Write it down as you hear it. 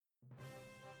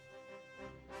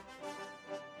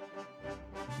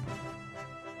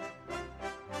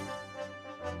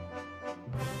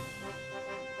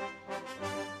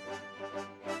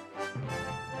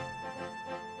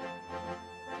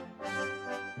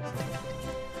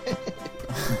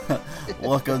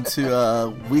Welcome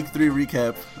to Week 3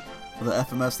 recap of the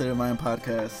FMF State of Mind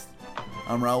podcast.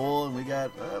 I'm Raul, and we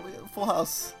got a full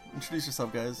house. Introduce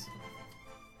yourself, guys.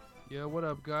 Yeah, what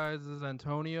up, guys? This is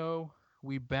Antonio.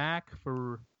 We back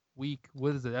for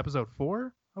episode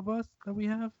 4 of us that we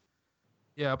have?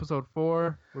 Yeah, episode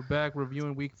 4. We're back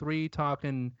reviewing Week 3,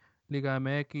 talking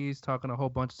LigaMX, talking a whole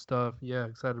bunch of stuff. Yeah,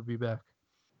 excited to be back.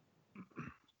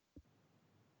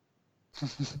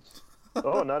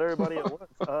 Oh, not everybody at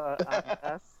once. I'm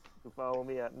S. You can follow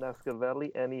me at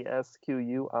Nescavelli,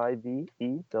 NESQUIVELLI,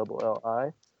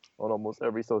 on almost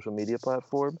every social media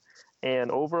platform. And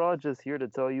overall, just here to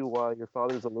tell you why your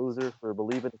father's a loser for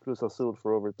believing in Cruz Azul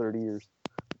for over 30 years.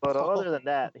 But other than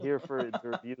that, here for the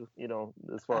review,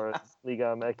 as far as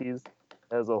Liga MX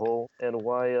as a whole, and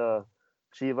why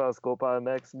Chivas Copa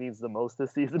MX means the most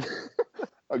this season.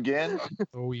 Again?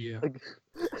 Oh, yeah.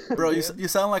 Bro, you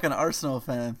sound like an Arsenal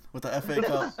fan with the FA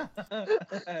Cup.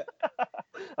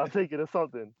 I'll take it as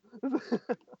something.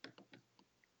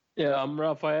 Yeah, I'm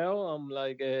Rafael. I'm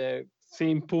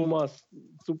seeing Pumas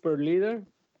super leader,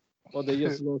 but they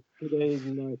just lost today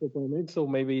in Copa MX, so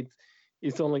maybe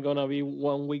it's only gonna be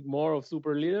 1 week more of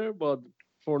super leader. But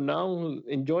for now,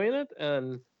 enjoying it,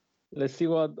 and let's see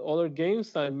what other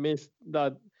games I missed.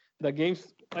 That the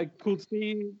games I could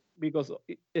see because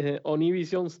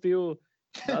Univision still,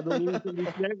 that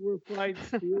Univision network fight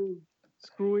still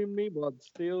screwing me, but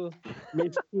still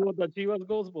missed 2 of the Chivas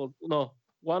goals. But no,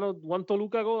 one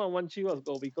Toluca goal and one Chivas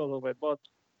goal because of it. But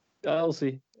I'll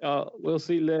see. We'll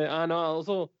see. And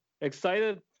also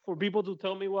excited for people to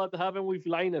tell me what happened with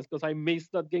Lainez because I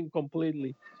missed that game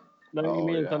completely. 90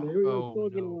 minutes, yeah. and everybody's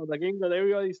talking about the game that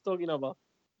everybody's talking about.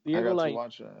 I got to Lainez.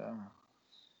 watch it.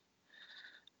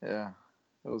 Yeah.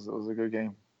 It was a good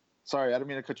game. Sorry, I didn't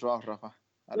mean to cut you off, Rafa.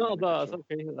 No, that's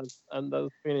okay. That's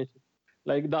finished.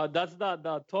 Like that's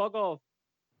the talk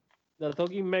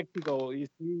in Mexico.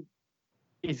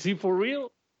 Is he for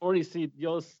real or is it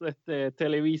just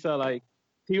Televisa like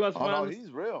Chivas fans? No,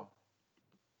 he's real.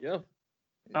 Yeah,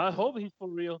 I hope he's for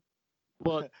real.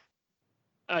 But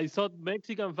I thought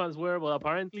Mexican fans were, but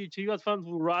apparently Chivas fans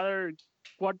would rather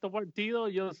cuarto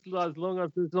partido just as long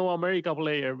as there's no America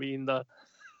player being the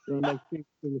next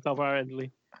things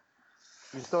apparently.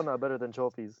 You're still not better than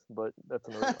Chofis, but that's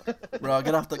another one. Bro,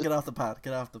 get off the pot.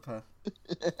 Get off the pot.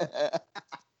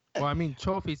 Well, I mean,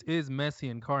 Trophies is Messi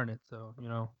incarnate, so,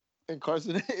 And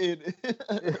Carson in.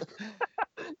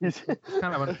 It's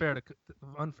kind of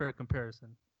unfair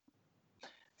comparison.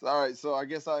 All right, so I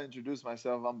guess I'll introduce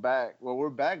myself. I'm back. Well, we're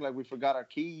back like we forgot our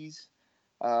keys.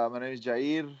 My name is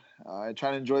Jair. I'm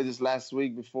trying to enjoy this last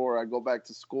week before I go back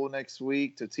to school next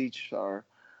week to teach our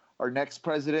next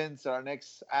presidents, our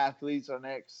next athletes, our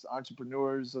next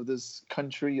entrepreneurs of this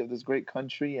country, of this great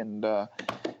country. And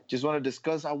just want to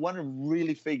discuss. I want to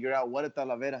really figure out what did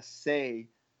Talavera say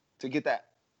to get that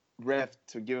ref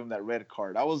to give him that red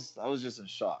card. I was just in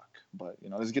shock. But,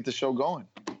 let's get the show going.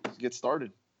 Let's get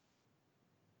started.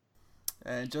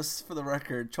 And just for the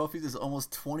record, Trophies is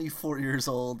almost 24 years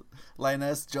old.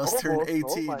 Lainez just turned 18.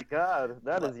 Oh my God,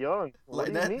 that is young. What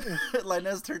do you mean?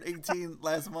 Lainez turned 18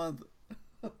 last month.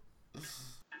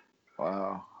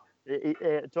 Wow.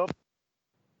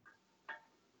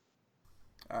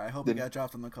 I hope he got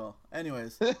dropped on the call.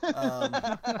 Anyways.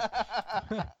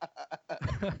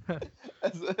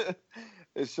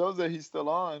 It shows that he's still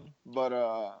on. But,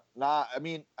 I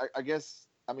mean, I guess,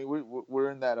 we're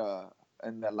in that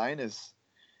Lainez.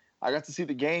 I got to see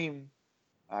the game.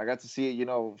 I got to see it,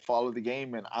 follow the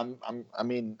game. And I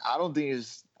don't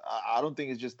think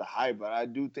it's just the hype, but I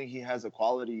do think he has the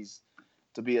qualities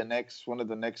to be one of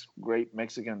the next great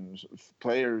Mexican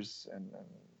players, and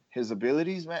his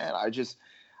abilities, man. I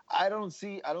don't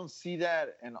see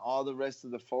that in all the rest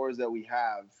of the forwards that we've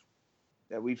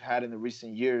had in the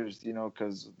recent years,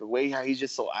 because the way how he's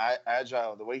just so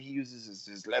agile, the way he uses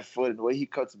his left foot, and the way he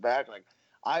cuts back, like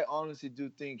I honestly do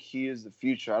think he is the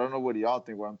future. I don't know what y'all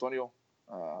think. Well, Antonio,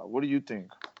 what do you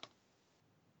think?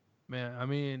 Man, I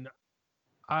mean,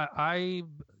 I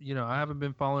haven't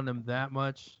been following him that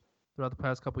much throughout the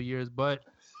past couple of years, but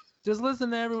just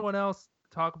listen to everyone else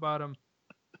talk about him.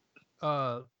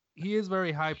 He is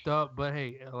very hyped up, but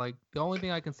hey, like the only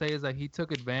thing I can say is that he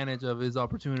took advantage of his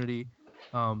opportunity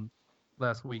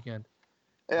last weekend.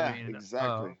 Yeah,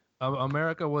 exactly.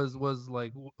 America was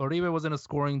like Oribe was in a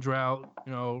scoring drought.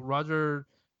 Roger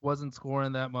wasn't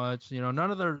scoring that much. None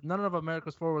of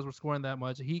America's forwards were scoring that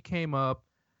much. He came up,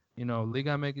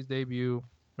 Liga MX debut,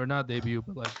 or not debut,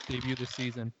 but like debut this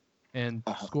season, and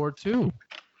scored 2.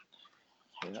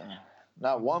 Yeah,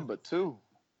 not 1 but 2.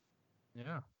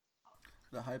 Yeah.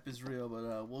 The hype is real,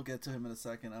 but we'll get to him in a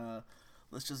second.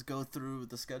 let's just go through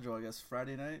the schedule. I guess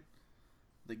Friday night,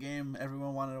 the game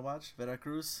everyone wanted to watch: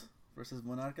 Veracruz versus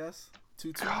Monarcas.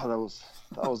 2-2. God, that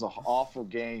was an awful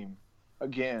game.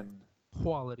 Again.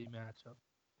 Quality matchup.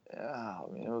 Yeah,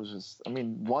 I mean, it was just. I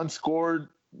mean, one scored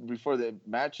before the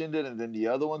match ended, and then the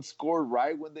other one scored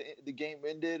right when the game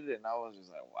ended, and I was just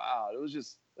like, wow, it was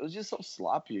just so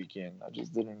sloppy again. I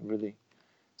just didn't really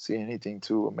see anything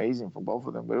too amazing from both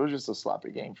of them, but it was just a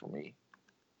sloppy game for me.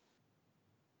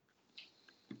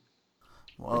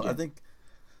 Well, Again.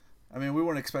 I mean, we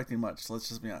weren't expecting much. Let's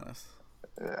just be honest.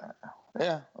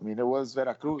 Yeah. I mean, it was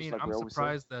Veracruz. I mean, like I'm we always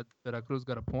surprised that Veracruz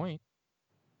got a point.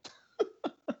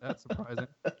 That's surprising.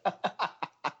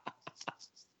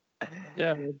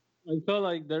 Yeah, I felt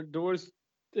like there was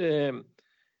it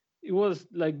was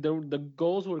like the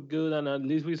goals were good, and at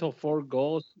least we saw 4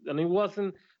 goals, and it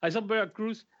wasn't. I saw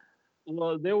Veracruz.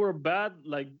 Well, they were bad.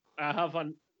 Like I have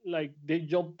an like they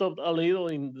jumped up a little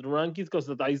in the rankings because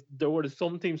there were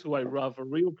some teams who I have a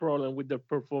real problem with their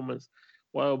performance.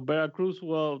 While Veracruz,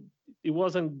 well, it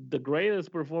wasn't the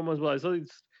greatest performance, but I thought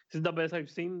it's the best I've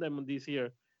seen them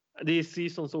this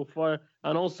season so far,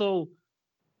 and also.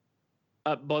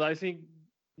 But I think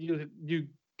you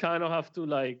kind of have to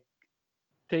like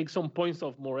take some points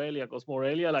off Morelia because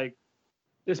Morelia, like,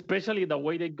 especially the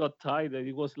way they got tied,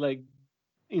 it was like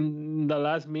in the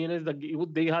last minutes that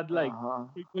they had like Uh-huh.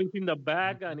 3 points in the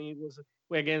bag, and it was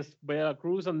against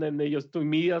Veracruz, and then they just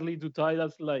immediately to tie.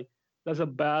 That's a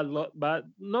bad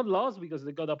not loss because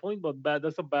they got a point, but bad.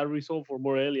 That's a bad result for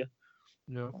Morelia.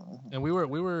 Yeah, and we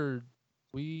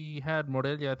had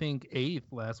Morelia, I think,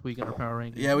 8th last week in our power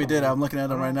rankings. Yeah, we did. I'm looking at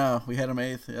them right now. We had them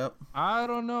 8th. Yep. I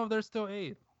don't know if they're still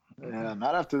 8th. Yeah,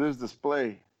 not after this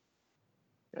display.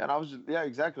 Yeah, and I was just, yeah,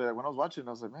 exactly. Like when I was watching,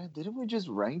 I was like, man, didn't we just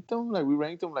rank them? Like we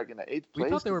ranked them like in the 8th place. We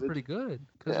thought they were pretty good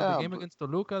because of the game but against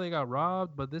Toluca, they got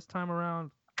robbed. But this time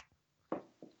around,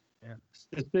 yeah,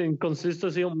 It's the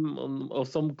inconsistency of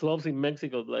some clubs in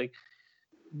Mexico, like,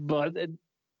 but I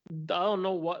don't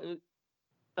know what.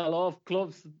 A lot of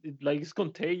clubs, it's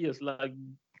contagious. Like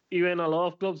even a lot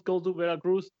of clubs go to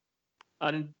Veracruz,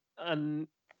 and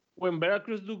when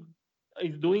Veracruz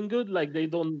is doing good, like they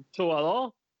don't show at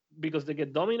all because they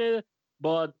get dominated.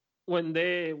 But when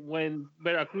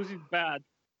Veracruz is bad,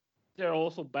 they're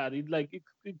also bad. It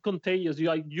contagious.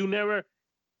 You never.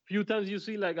 Few times you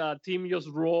see like a team just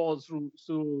roll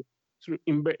through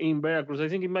in Veracruz. I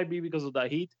think it might be because of the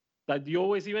heat that you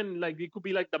always, even like it could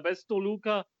be like the best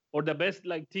Toluca or the best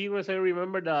like Tigres. I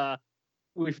remember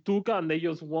with Tuca, and they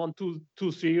just won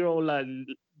 2-0 like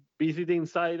visiting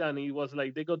side, and it was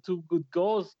like they got 2 good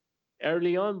goals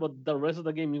early on, but the rest of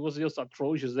the game it was just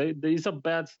atrocious. There is a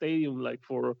bad stadium like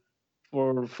for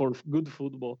good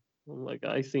football. Like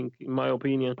I think, in my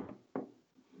opinion.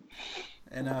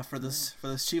 And for this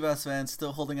Chivas fan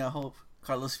still holding out hope,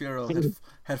 Carlos Fierro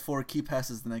had 4 key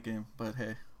passes in that game. But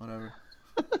hey, whatever.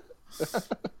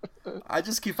 I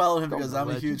just keep following him because I'm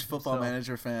a huge football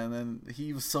manager fan, and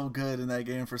he was so good in that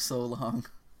game for so long.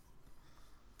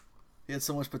 He had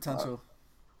so much potential.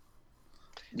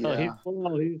 yeah.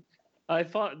 I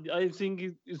think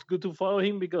it's good to follow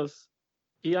him because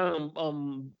he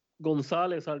and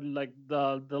Gonzalez are like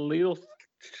the little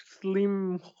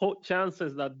slim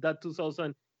chances that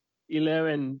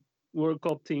 2011 World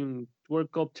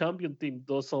Cup champion team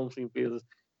does something, because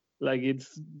like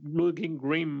it's looking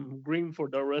grim for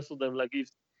the rest of them. Like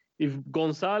if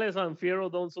Gonzalez and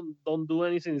Fierro don't do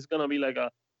anything, it's gonna be like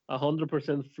a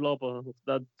 100% flop of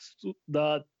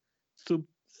that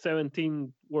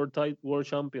sub-17 world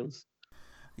champions.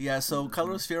 Yeah, so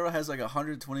Carlos Fierro has like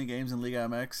 120 games in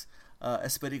LigaMX.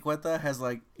 Espericueta has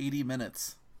like 80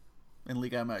 minutes in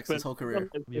LigaMX his whole career.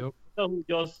 Yep.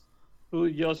 Who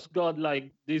just got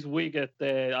like this week at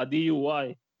a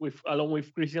DUI along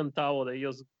with Christian Tao.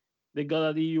 They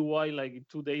got a DUI like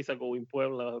 2 days ago in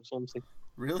Puebla or something.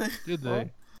 Really? Did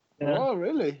they? Yeah. Oh,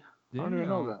 really? Damn. I don't even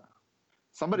know that.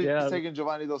 Somebody's taking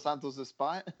Giovanni Dos Santos'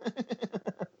 spot.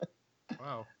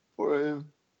 Wow. For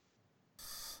him.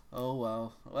 Oh,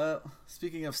 wow. Well,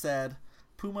 speaking of sad,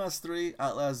 Pumas 3,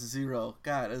 Atlas 0.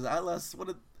 God, is Atlas...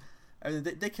 I mean,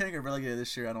 they can't get relegated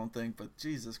this year, I don't think, but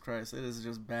Jesus Christ, it is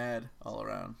just bad all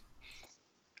around.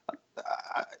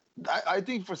 I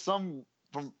think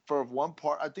for one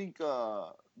part, I think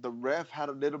the ref had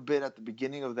a little bit at the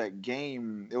beginning of that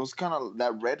game. It was kind of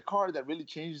that red card that really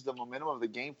changed the momentum of the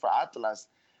game for Atlas.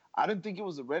 I didn't think it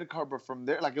was a red card, but from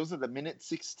there, like it was at the minute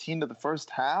 16 of the first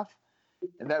half,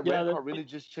 and that red card really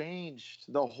just changed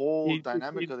the whole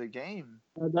dynamic of the game.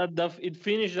 It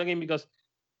finished the game because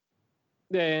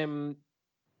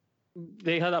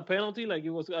they had a penalty. Like it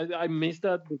was, I missed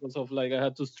that because of like I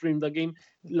had to stream the game.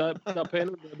 Like the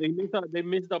penalty, they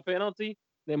missed the penalty.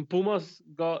 Then Pumas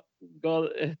got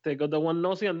the one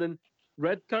nothing, and then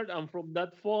red card. And from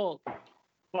that fall,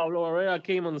 Pablo Herrera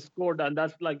came and scored, and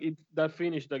that's like it. That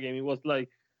finished the game. It was like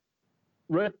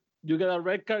red. You get a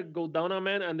red card, go down a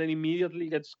man, and then immediately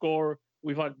get scored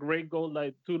with a great goal,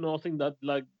 like 2-0.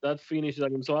 That finished the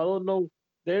game. So I don't know.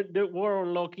 They were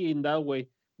unlucky in that way.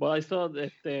 But I saw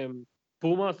that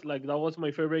Pumas, like that was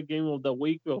my favorite game of the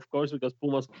week, of course, because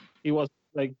Pumas, it was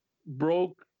like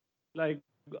broke like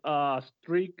a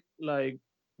streak, like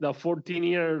the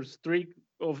 14-year streak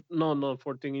of no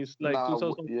 14 is like Nah,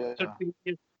 2013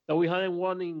 years that we hadn't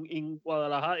won in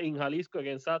Guadalajara in Jalisco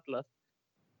against Atlas,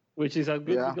 which is a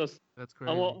good Yeah. because That's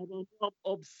crazy. I'm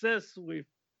obsessed with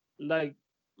like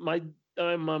my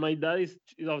my dad is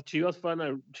Chivas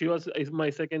fan. Chivas is my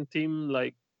second team,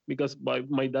 like because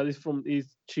my dad is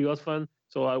Chivas fan,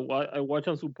 so I watch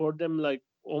and support them like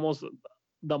almost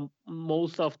the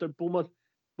most after Pumas.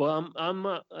 But I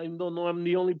don't know, I'm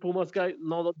the only Pumas guy,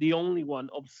 not the only one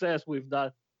obsessed with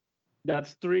that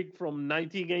streak from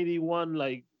 1981.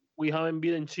 Like we haven't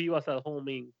beaten Chivas at home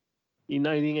in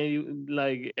 1980.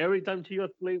 Like every time Chivas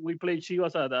we play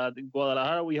Chivas at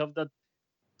Guadalajara. We have that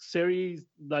series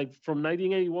like from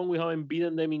 1981. We haven't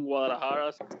beaten them in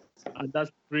Guadalajara, and that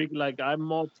streak. Like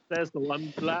I'm obsessed. So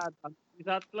I'm glad. And this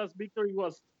Atlas victory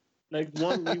was like we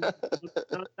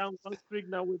down one streak.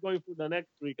 Now we're going for the next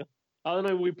streak. I don't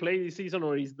know if we play this season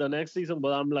or it's the next season,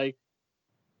 but I'm like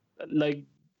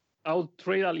I'll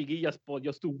trade a liguilla spot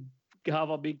just to have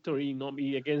a victory,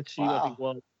 against Chivas in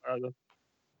Wow. Guadalajara.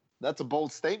 That's a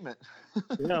bold statement.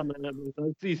 Yeah, man,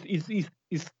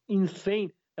 it's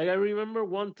insane. Like I remember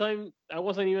one time I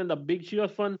wasn't even the big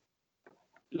Chivas fan.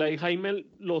 Like Jaime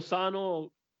Lozano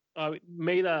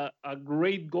made a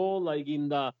great goal like in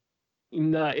the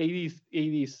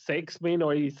 86 minute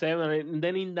or 87, and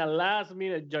then in the last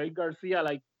minute Jair Garcia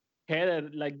like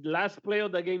headed like last play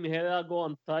of the game headed a goal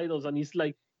and tied us, and it's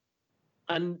like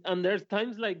and there's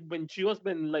times like when Chivas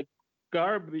been like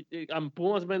garbage and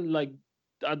Pumas been like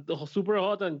super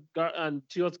hot and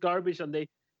Chivas garbage, and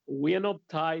we end up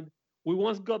tied. We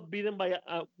once got beaten by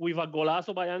with a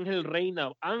golazo by Angel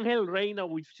Reina. Angel Reina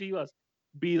with Chivas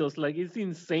beat us. Like it's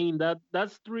insane that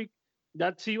streak,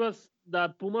 that Chivas,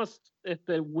 that Pumas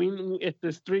win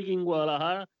streak in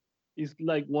Guadalajara is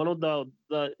like one of the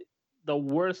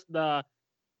worst, the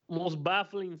most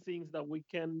baffling things that we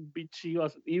can beat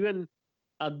Chivas even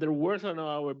at their worst and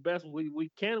our best.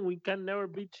 We can never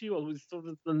beat Chivas.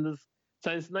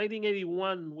 Since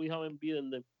 1981 we haven't beaten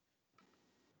them.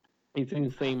 It's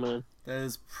insane, man. That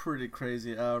is pretty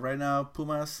crazy. Right now,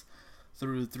 Pumas,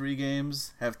 through 3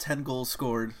 games, have 10 goals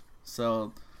scored.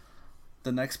 So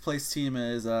the next place team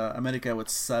is America with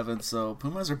 7. So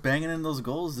Pumas are banging in those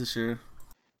goals this year.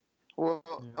 Well,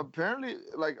 apparently,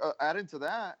 like adding to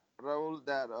that, Raul,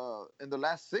 that in the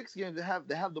last 6 games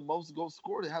they have the most goals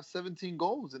scored. They have 17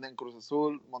 goals, and then Cruz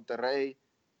Azul, Monterrey,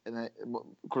 and then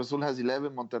Cruz Azul has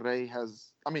 11. Monterrey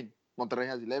has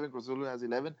 11. Cruz Azul has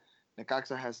 11.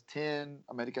 Necaxa has 10.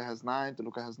 America has 9.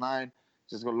 Toluca has 9.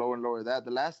 Just go lower and lower. That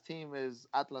the last team is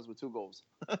Atlas with 2 goals.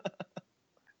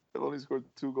 They've only scored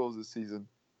 2 goals this season.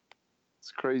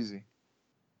 It's crazy.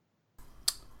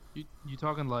 You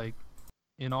talking like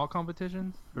in all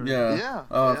competitions? Or? Yeah. Yeah.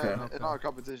 Oh, okay. Yeah, in our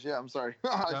competition. Yeah, I'm sorry.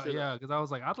 Yeah, because I was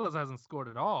like, Atlas hasn't scored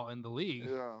at all in the league.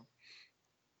 Yeah.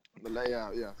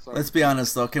 Yeah. Sorry. Let's be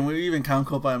honest though. Can we even count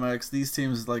Copa MX? These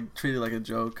teams like treated like a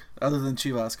joke, other than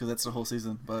Chivas because that's the whole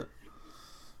season. But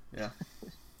yeah.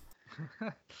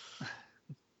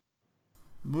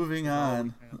 Moving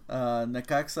on.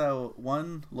 Necaxa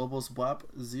 1, Lobos WAP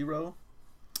 0.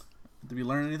 Did we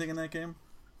learn anything in that game?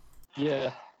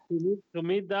 Yeah, to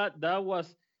me that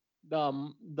was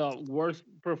the worst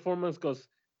performance because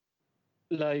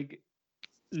like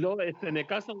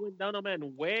Necaxa went down a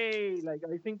man way. Like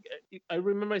I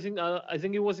remember I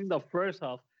think it was in the first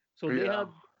half. So they had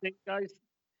 10 guys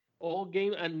all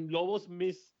game, and Lobos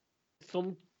missed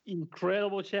some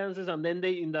incredible chances, and then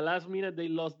in the last minute they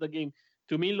lost the game.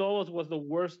 To me, Lobos was the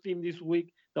worst team this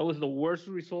week. That was the worst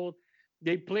result.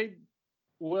 They played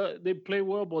well,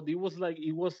 but it was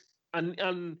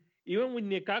and even with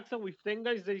Necaxa with 10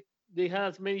 guys, they had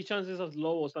as many chances as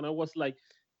Lobos, and I was like,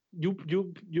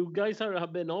 you guys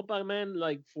have been up, man,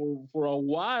 like for a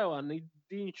while, and they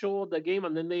didn't show the game,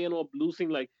 and then they end up losing.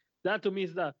 Like that to me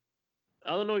is that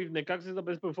I don't know if Necaxa is the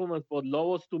best performance, but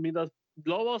Lobos to me, that's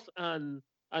Lobos and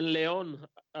Leon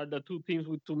are the 2 teams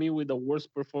with the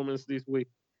worst performance this week.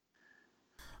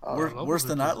 Worse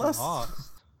than Atlas?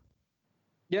 Lost.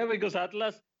 Yeah, because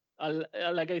Atlas,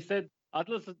 like I said,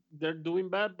 Atlas, they're doing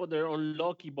bad, but they're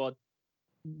unlucky. But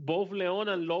both Leon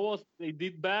and Lobos, they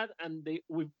did bad, and they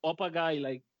with up a guy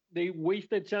like they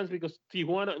wasted chance because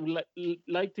Tijuana,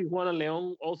 like Tijuana,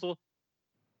 Leon also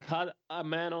had a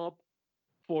man up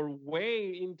for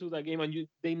way into the game, and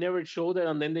they never showed it,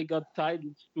 and then they got tied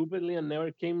stupidly and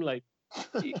never came. Like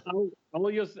I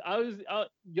was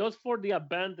just for the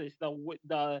advantage that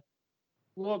the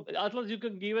well Atlas you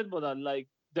can give it, but like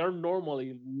they're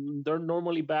normally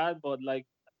bad, but like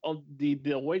on the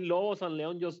way Lobos and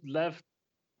Leon just left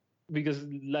because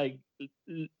like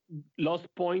lost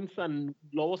points and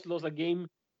lost a game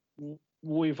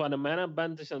with an man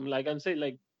advantage, and like I'm saying,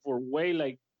 like for way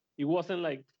like it wasn't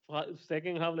like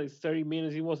second half like 30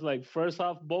 minutes. It was like first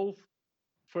half both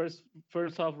first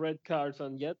first half red cards,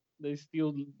 and yet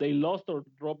they lost or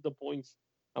dropped the points.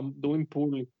 I'm doing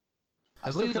poorly. I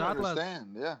At still least can Atlas,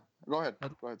 understand. Yeah. Go ahead.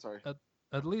 at, Go ahead. Sorry.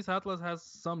 at least Atlas has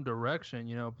some direction,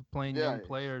 playing Yeah. young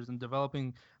players and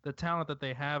developing the talent that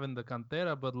they have in the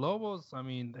cantera. But Lobos, I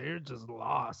mean, they're just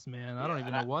lost, man. I don't Yeah.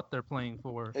 even know what they're playing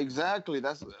for. Exactly.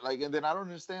 That's like, and then I don't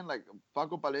understand like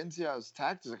Paco Palencia's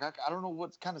tactics. Like, I don't know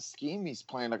what kind of scheme he's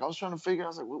playing. Like, I was trying to figure. I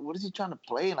was like, what is he trying to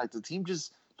play? And like, the team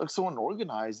just looks so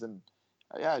unorganized, and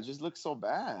yeah, it just looks so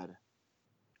bad.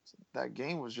 That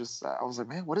game was just. I was like,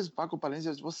 man, what is Paco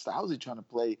Palencia? What style is he trying to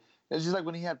play? It's just like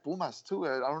when he had Pumas too.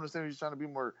 I don't understand if he's trying to be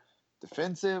more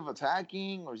defensive,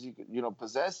 attacking, or is he,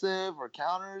 possessive or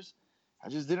counters. I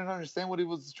just didn't understand what he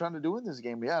was trying to do in this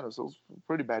game. Yeah, it was a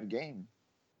pretty bad game.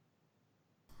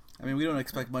 I mean, we don't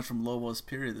expect much from Lobos,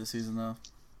 period, this season, though.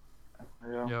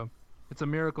 Yeah. Yeah, it's a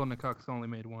miracle Necaxa only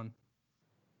made one.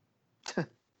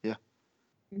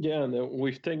 Yeah, and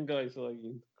with 10 guys, like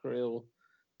incredible.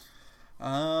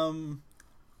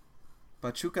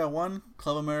 Pachuca 1,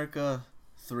 Club America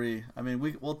 3. I mean,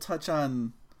 we'll touch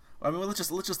on. I mean, let's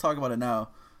just talk about it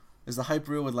now. Is the hype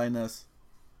real with Lainez?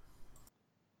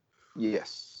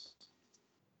 Yes.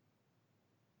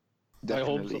 I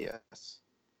hope Definitely so. yes.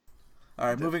 All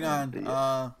right, moving on. Definitely,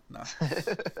 No.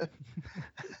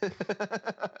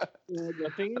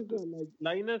 The thing is, that, like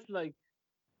Linus, like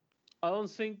I don't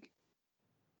think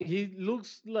he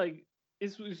looks like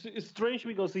it's strange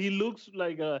because he looks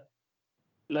like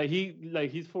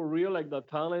he's for real, like the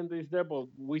talent is there, but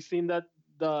we've seen that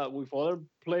with other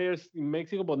players in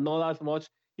Mexico, but not as much.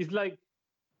 He's like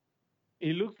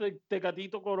he looks like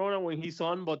Tecatito Corona when he's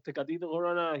on, but Tecatito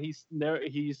Corona he's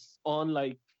on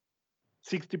like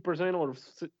 60% or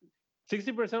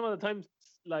 60% of the time,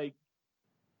 like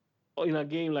in a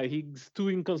game, like he's too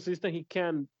inconsistent. He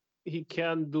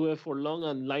can't do it for long.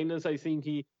 And Linus, I think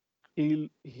he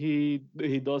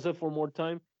does it for more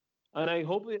time. And I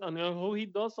hope he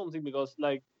does something because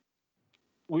like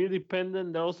we're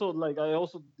dependent. Also, like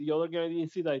the other game I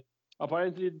didn't see that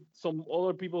apparently some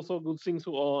other people saw good things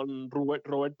on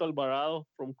Roberto Alvarado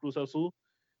from Cruz Azul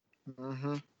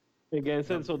Mm-hmm. against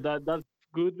Yep. him. So that's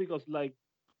good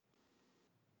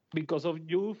because of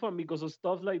youth and because of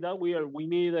stuff like that, we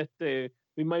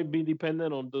might be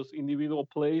dependent on those individual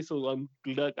plays. So I'm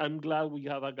glad we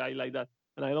have a guy like that.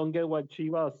 And I don't get what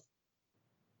Chivas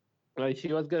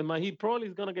getting. He probably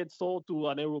is gonna get sold to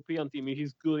an European team if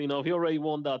he's good enough. He already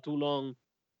won that too long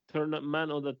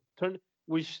tournament on the turn,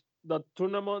 which the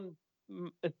tournament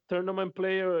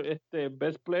player is the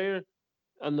best player.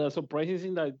 And the surprising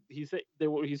thing that he's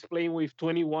playing with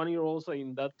 21-year-olds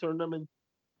in that tournament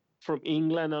from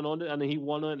England and all that, and he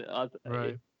won it at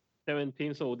Right.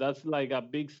 17. So that's like a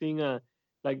big thing. I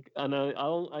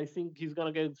think he's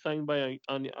gonna get signed by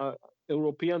an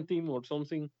European team or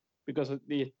something because I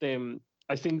think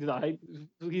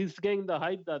he's getting the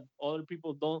height that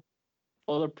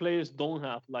other players don't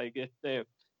have.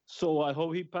 So I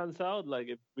hope he pans out.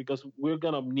 Because we're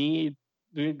gonna need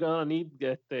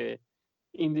get the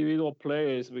individual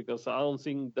players because I don't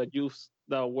think that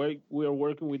we are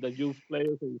working with the youth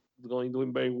players is going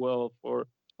doing very well for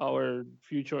our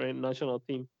future and national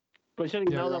team,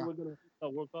 especially Yeah. now that Yeah. we're gonna the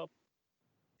World Cup.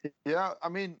 Yeah, I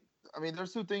mean,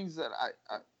 there's two things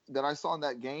that I saw in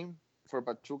that game for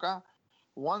Pachuca.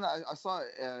 One, I saw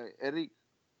Eric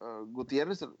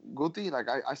Gutierrez, Guti. Like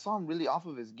I saw him really off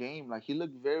of his game. Like he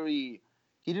looked very.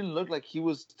 He didn't look like he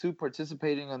was too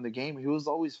participating on the game. He was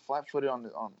always flat-footed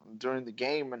on during the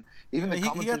game, and even I the mean,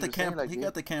 he got commentators the were saying, camp. like, He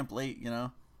got the camp late, yeah.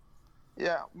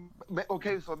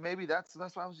 Okay, so maybe that's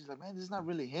why I was just like, man, this is not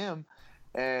really him.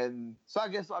 And so I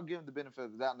guess I'll give him the benefit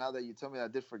of the doubt. Now that you tell me, I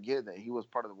did forget that he was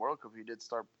part of the World Cup. He did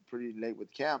start pretty late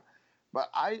with camp,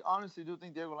 but I honestly do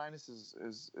think Diego Lainez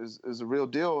is a real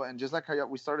deal. And just like how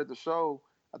we started the show,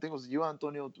 I think it was you,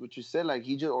 Antonio, what you said, like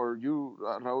he just or you,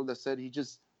 Raul, that said he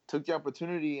just took the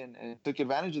opportunity and took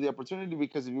advantage of the opportunity,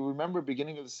 because if you remember,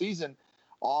 beginning of the season,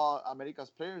 all America's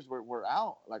players were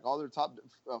out. Like all their top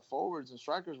forwards and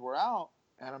strikers were out.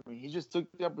 And I mean, he just took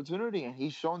the opportunity, and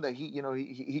he's shown that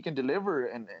he can deliver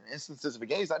in instances of a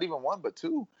game. He's not even one, but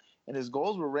two, and his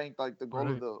goals were ranked like the goal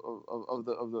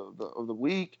of the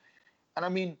week. And I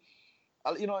mean,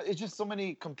 it's just so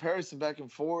many comparisons back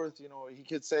and forth. He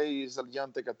could say he's a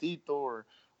young Tecatito or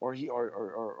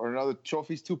another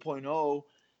Trophies 2.0.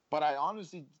 But I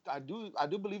honestly, I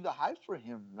do believe the hype for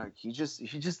him. Like he's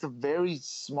just a very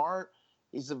smart.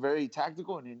 He's a very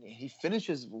tactical, and he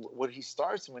finishes what he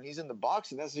starts when he's in the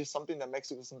box, and that's just something that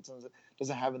Mexico sometimes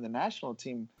doesn't have in the national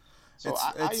team. So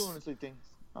I honestly think.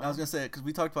 I was gonna say, because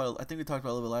we talked about, I think we talked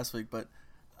about it a little bit last week, but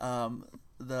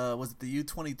was it the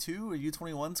U22 or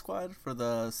U21 squad for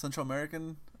the Central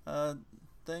American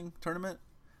tournament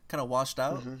kind of washed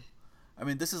out? Mm-hmm. I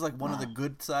mean, this is like one of the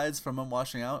good sides from them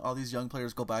washing out. All these young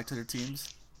players go back to their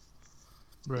teams.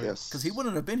 Right. Yes. Because he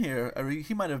wouldn't have been here. I mean,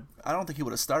 he might have. I don't think he would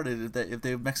have started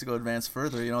if Mexico advanced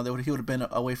further. He would have been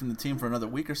away from the team for another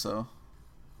week or so.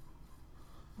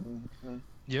 Mm-hmm.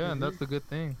 Yeah, and that's the good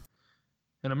thing.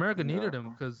 And America needed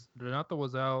him because Renato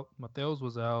was out, Mateos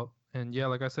was out, and yeah,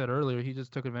 like I said earlier, he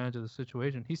just took advantage of the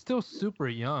situation. He's still super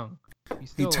young.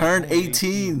 He turned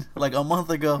 18 like a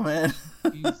month ago, man.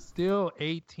 He's still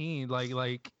 18.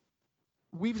 Like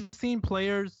we've seen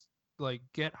players like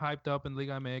get hyped up in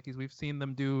LigaMX. We've seen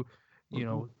them do,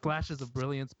 flashes of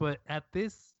brilliance, but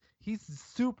he's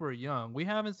super young. We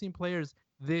haven't seen players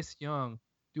this young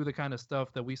do the kind of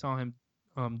stuff that we saw him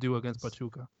do against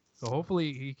Pachuca. So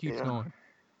hopefully he keeps going.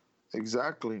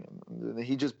 Exactly. And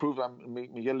he just proved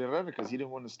Miguel Herrera because he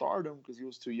didn't want to start him because he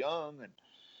was too young.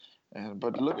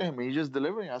 But look at him, he's just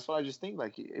delivering. That's what I just think.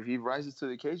 Like if he rises to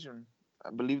the occasion, I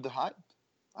believe the hype.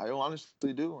 I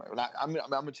honestly do. I'm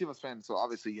a Chivas fan, so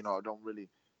obviously I don't really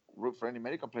root for any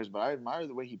American players, but I admire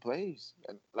the way he plays.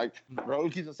 And like Raul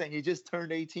keeps on saying, he just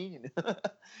turned 18.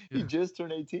 He just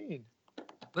turned 18.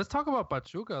 Let's talk about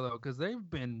Pachuca though, because they've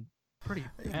been pretty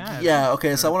bad. Yeah.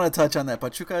 Okay. So I want to touch on that.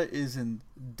 Pachuca is in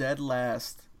dead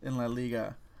last in La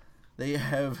Liga. They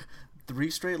have 3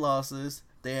 straight losses.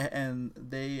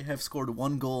 They have scored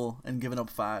 1 goal and given up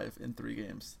 5 in 3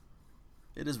 games.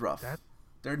 It is rough.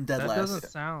 They're in dead last. That doesn't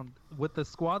sound, with the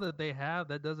squad that they have,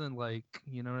 that doesn't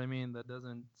you know what I mean? That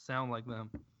doesn't sound like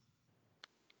them.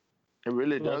 It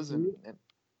really doesn't. And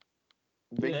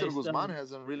Victor Guzman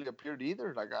hasn't really appeared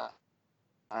either. Like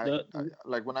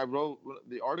like when I wrote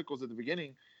the articles at the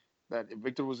beginning that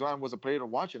Victor Guzman was a player to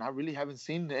watch, and I really haven't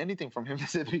seen anything from him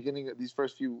at the beginning of these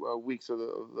first few weeks of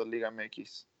the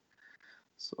LigaMX.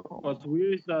 So what's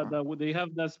weird is that they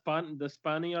have the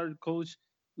Spaniard coach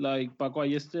like Paco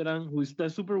Ayesteran, who is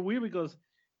super weird because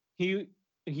he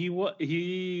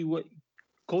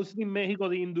coached in Mexico.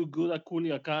 He didn't do good at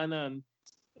Culiacan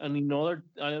and in other,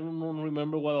 I don't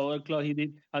remember what other club he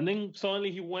did. And then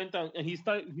suddenly he went and he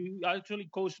actually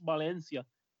coached Valencia.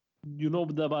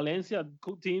 The Valencia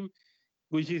team,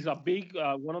 which is a big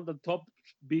one of the top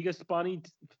biggest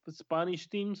Spanish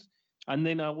teams. And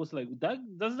then I was like,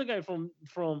 that's the guy from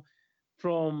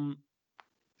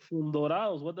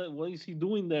Dorados. What is he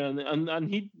doing there? And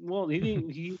he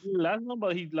didn't last long,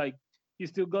 but he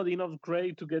still got enough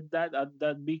credit to get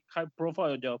that big high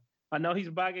profile job. And now he's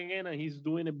back again and he's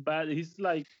doing it bad. He's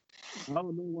like, I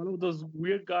don't know, one of those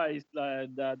weird guys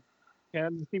that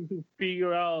can't seem to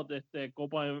figure out the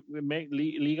Copa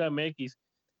Liga MX.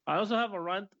 I also have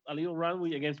a little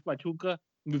rant against Pachuca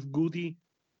with Guti.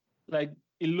 Like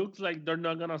it looks like they're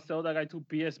not gonna sell that guy to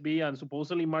PSV, and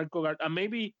supposedly Marco and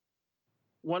maybe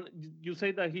you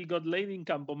say that he got late in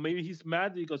camp, but maybe he's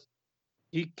mad because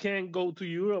he can't go to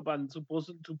Europe and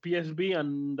supposedly to PSV,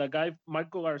 and the guy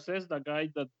Marco Garces,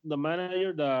 the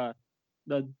manager,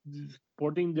 the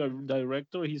sporting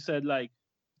director, he said like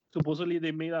supposedly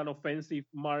they made an offensive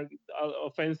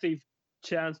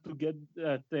chance to get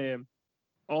the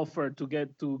offer to get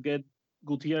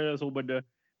Gutierrez over there.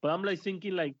 But I'm like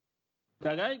thinking like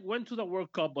the guy went to the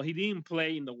World Cup, but he didn't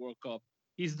play in the World Cup.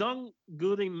 He's done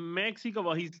good in Mexico,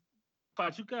 but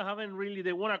Pachuca haven't really.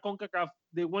 They won a CONCACAF.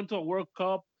 They went to a World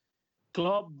Cup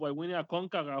club by winning a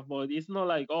CONCACAF, but it's not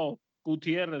like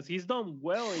Gutierrez. He's done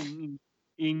well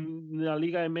in La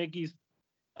Liga MX,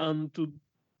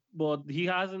 but he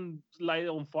hasn't lighted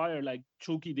on fire like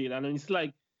Chucky did, and it's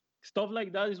like stuff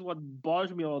like that is what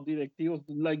bothers me about directivos.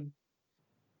 Like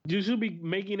you should be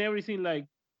making everything like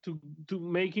to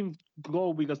make him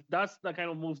go, because that's the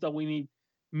kind of moves that we need.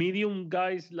 Medium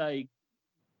guys like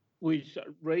which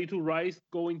are ready to rise,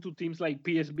 going to teams like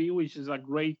PSV, which is a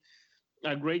great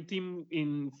a great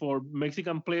team for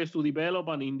Mexican players to develop,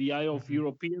 and in the eye of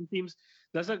European teams,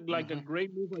 that's like a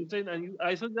great move. I said, and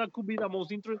I said that could be the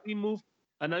most interesting move.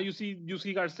 And now you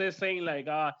see Garces saying like,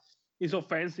 it's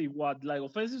offensive. What, like,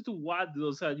 offensive to what?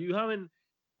 You haven't,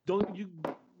 don't you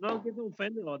not get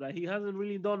offended about that? He hasn't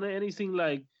really done anything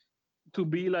like to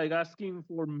be like asking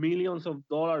for millions of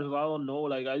dollars. I don't know.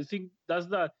 Like, I think that's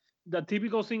the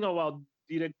typical thing about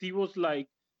directivos, like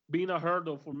being a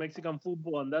hurdle for Mexican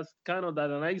football, and that's kind of that.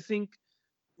 And I think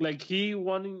like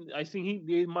I think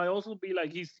it might also be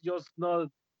like he's just not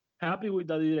happy with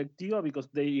the directiva because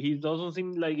he doesn't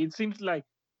seem like, it seems like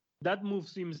that move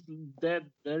seems dead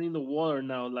in the water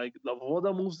now. Like the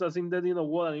other moves that seem dead in the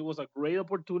water, and it was a great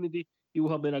opportunity. It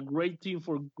would have been a great team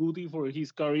for Guti for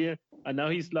his career, and now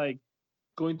he's like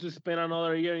going to spend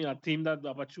another year in a team a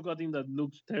Pachuca team that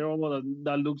looks terrible,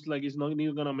 that looks like it's not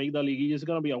even gonna make the league. It's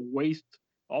gonna be a waste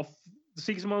of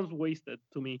 6 months wasted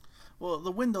to me. Well,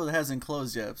 the window hasn't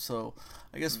closed yet, so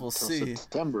I guess we'll see.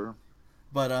 September.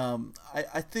 But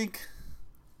I think,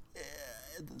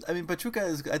 I mean, Pachuca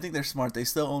is. I think they're smart. They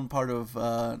still own part of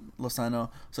Lozano,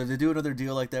 so if they do another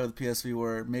deal like that with PSV,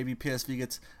 where maybe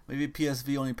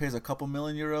PSV only pays a couple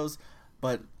million euros,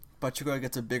 but Pachuca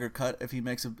gets a bigger cut if he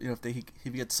makes if he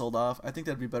gets sold off. I think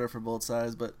that'd be better for both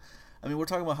sides. But I mean, we're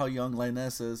talking about how young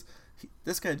Lainez is.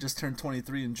 This guy just turned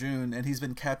 23 in June, and he's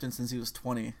been captain since he was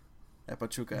 20 at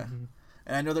Pachuca.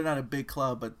 And I know they're not a big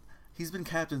club, but he's been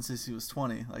captain since he was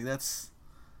 20. Like that's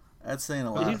saying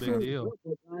a lot. That's a big deal.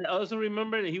 I also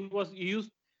remember he used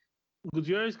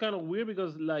Gutierrez, kind of weird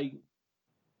because like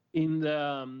in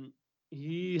the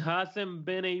he hasn't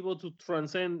been able to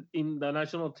transcend in the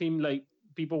national team like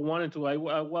people wanted to. I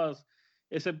was,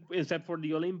 except for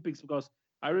the Olympics, because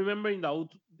I remember in the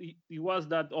it was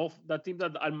that team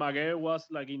that Almaguer was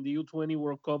like in the U20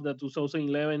 World Cup, that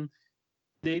 2011.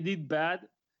 They did bad,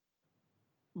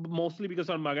 mostly because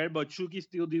Almaguer, but Chucky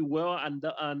still did well, and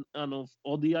of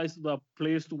all the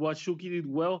players to watch, Chucky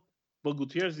did well, but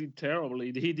Gutierrez did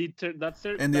terribly. He did in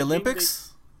the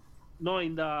Olympics. No,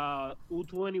 in the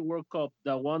U20 World Cup,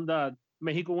 the one that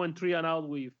Mexico went 3-0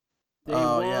 with. They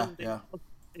won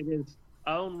against,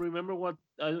 I don't remember what,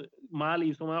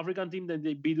 Mali, some African team that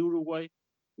they beat Uruguay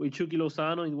with Chucky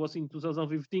Lozano. It was in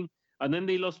 2015, and then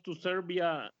they lost to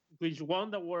Serbia, which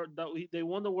won they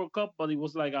won the World Cup, but it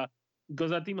was like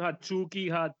because that team had Chucky,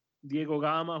 had Diego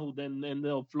Gama, who then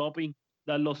ended up flopping,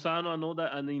 that Lozano and all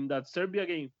that, and in that Serbia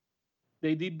game,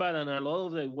 they did bad, and a lot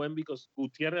of them went because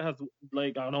Gutierrez has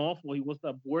like an awful. He was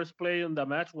the worst player in the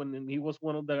match when he was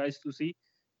one of the guys to see,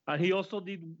 and he also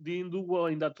didn't do well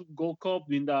in that Gold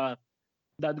Cup. In that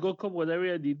Gold Cup,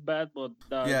 whatever, did bad, but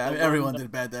everyone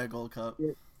did bad that Gold Cup.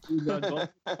 I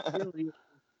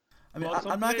mean,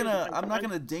 I'm not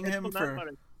gonna ding him for.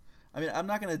 I mean, I'm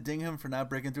not gonna ding him for not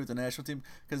breaking through with the national team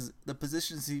because the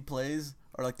positions he plays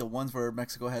are like the ones where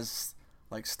Mexico has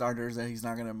like starters that he's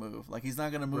not gonna move. Like he's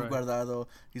not gonna move Guardado.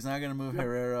 He's not gonna move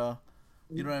Herrera.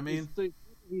 You know what I mean?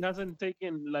 He hasn't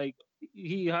taken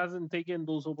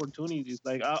those opportunities.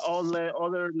 Like all the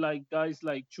other like guys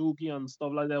like Chucky and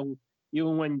stuff like that.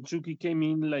 Even when Chucky came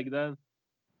in like that,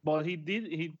 but he did.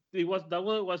 It was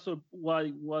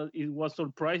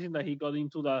surprising that he got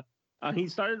into that, and he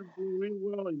started doing really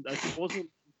well. I suppose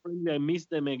I missed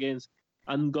them against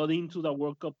and got into the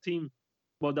World Cup team.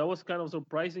 But that was kind of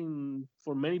surprising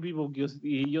for many people because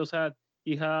he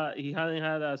hadn't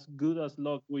had as good as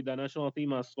luck with the national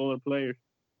team as other players.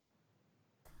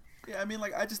 Yeah, I mean,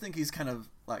 like I just think he's kind of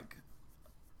like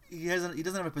he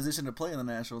doesn't have a position to play in the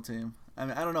national team. I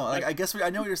mean, I don't know. Like I guess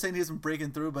I know what you're saying. He hasn't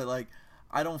breaking through, but like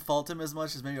I don't fault him as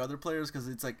much as maybe other players because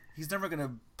it's like he's never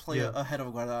gonna play ahead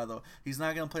of Guardado. He's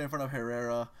not gonna play in front of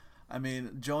Herrera. I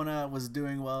mean, Jonah was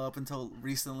doing well up until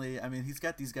recently. I mean, he's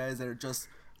got these guys that are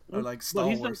like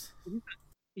stalwarts.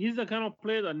 He's the kind of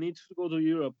player that needs to go to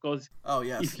Europe because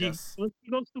if he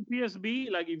goes to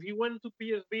PSV, like if he went to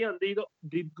PSV and they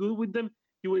did good with them,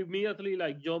 he will immediately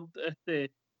like jump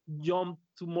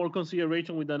to more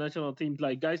consideration with the national teams.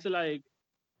 Like guys like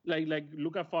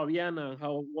look at Fabian and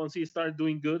how once he started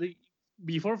doing good.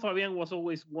 Before Fabian was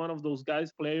always one of those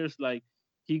players like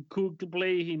he could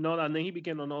play, and then he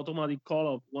became an automatic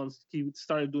call-up once he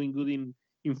started doing good in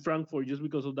Frankfurt just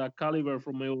because of that caliber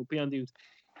from European teams.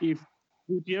 If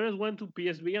Gutierrez went to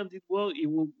PSV and did well, it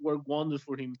will work wonders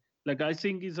for him. Like I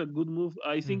think it's a good move.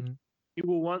 I think he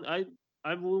will want. I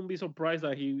wouldn't be surprised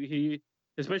that he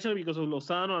especially because of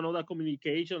Lozano and all that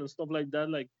communication and stuff like that.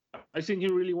 Like I think he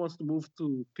really wants to move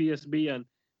to PSV, and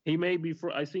he may be.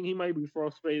 I think he might be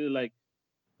frustrated, like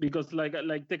because like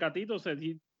Tecatito said,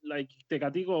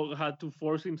 Tecatito had to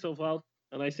force himself out,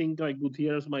 and I think like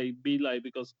Gutierrez might be like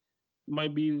because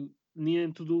might be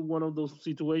needing to do one of those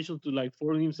situations to like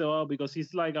force himself out, because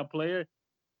he's like a player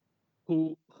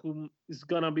who is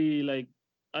gonna be like,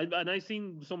 I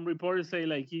seen some reporters say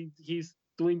like he's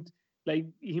doing, like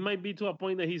he might be to a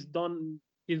point that he's gotten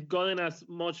as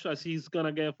much as he's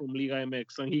gonna get from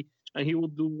LigaMX, and he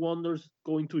would do wonders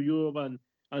going to Europe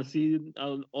and see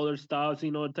other stars,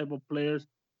 other type of players.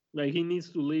 Like he needs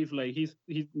to leave. Like he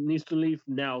needs to leave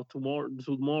now, tomorrow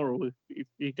if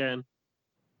he can.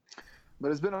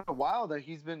 But it's been a while that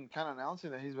he's been kind of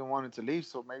announcing that he's been wanting to leave.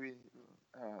 So maybe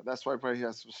that's why probably he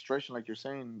has frustration, like you're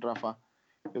saying, Rafa.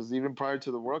 Because even prior to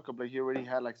the World Cup, like he already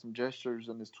had like some gestures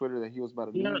on his Twitter that he was about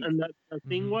to leave. Yeah, and the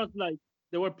thing was like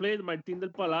they were playing Martín del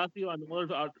Palacio, and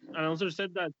other announcers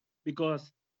said that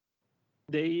because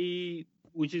they,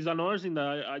 which is another thing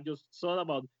that I just thought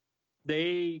about,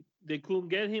 they couldn't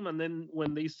get him, and then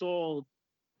when they saw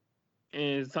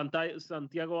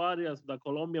Santiago Arias, the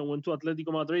Colombian, went to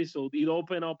Atletico Madrid, so it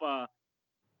opened up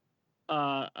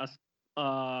the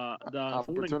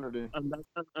opportunity, and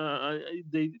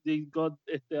they got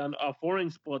a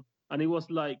foreign spot, and it was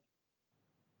like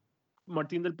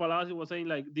Martín del Palacio was saying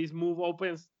like this move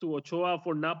opens to Ochoa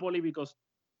for Napoli because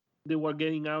they were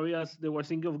getting Arias, they were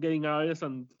thinking of getting Arias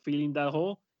and filling that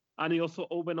hole, and it also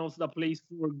opened up the place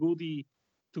for Goody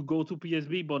to go to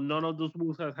PSV, but none of those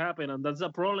moves have happened, and that's the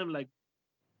problem. Like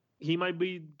he might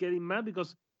be getting mad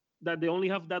because that they only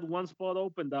have that one spot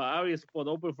open, the Arias spot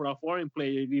open for a foreign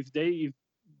player. If they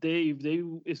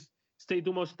stay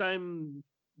too much time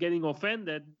getting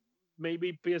offended,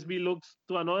 maybe PSV looks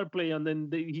to another player, and then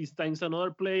he signs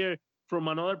another player from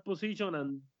another position,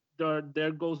 and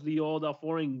there goes the other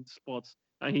foreign spots,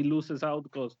 and he loses out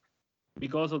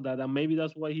because of that. And maybe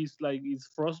that's why it's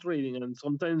frustrating. And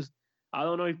sometimes I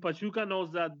don't know if Pachuca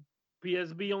knows that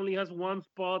PSV only has one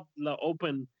spot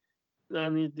open,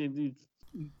 and it's,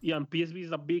 yeah, and PSV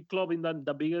is a big club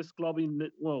the biggest club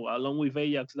along with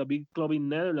Ajax, the big club in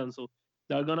Netherlands. So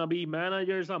there are gonna be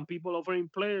managers and people offering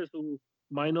players who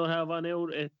might not have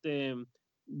the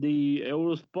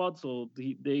Euro spot. So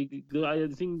I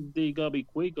think they gotta be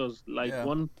quick, cause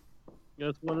one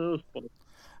of those spots.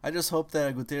 I just hope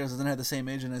that Gutierrez doesn't have the same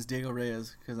agent as Diego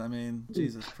Reyes, because I mean,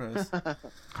 Jesus Christ.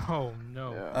 Oh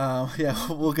no. Yeah,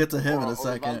 we'll get to him in a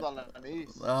second.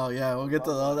 Lainez. Oh yeah, we'll get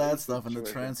to all that stuff in the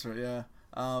transfer. Yeah.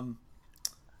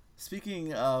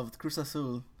 Speaking of Cruz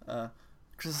Azul,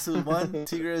 Cruz Azul 1,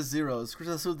 Tigres 0. Is Cruz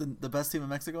Azul the best team in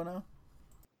Mexico now?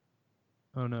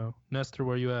 Oh no, Nestor,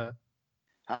 where you at?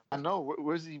 I know.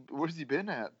 Where's he been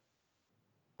at?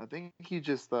 I think he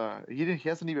just he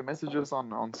hasn't even messaged us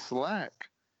on Slack.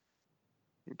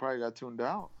 He probably got tuned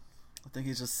out. I think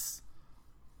he's just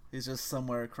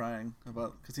somewhere crying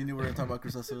because he knew we were going to talk about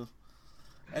Cruz Azul.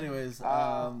 Anyways,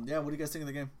 what do you guys think of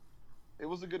the game? It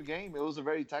was a good game. It was a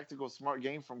very tactical, smart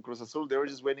game from Cruz Azul. They were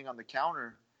just waiting on the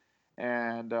counter.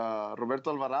 And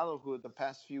Roberto Alvarado, who the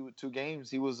past two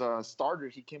games, he was a starter.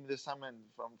 He came this time in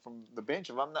from the bench,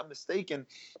 if I'm not mistaken,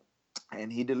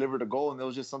 and he delivered a goal. And it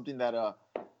was just something that,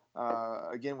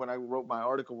 again, when I wrote my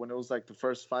article, when it was like the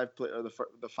first the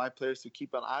 5 players to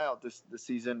keep an eye out this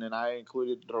season, and I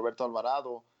included Roberto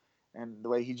Alvarado, and the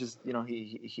way he just,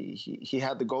 he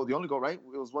had the goal, the only goal, right?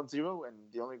 It was 1-0, and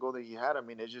the only goal that he had. I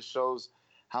mean, it just shows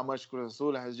how much Cruz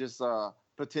Azul has just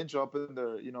potential up in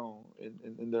their,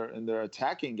 in their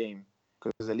attacking game.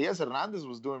 Because Elias Hernandez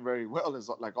was doing very well, as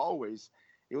like always.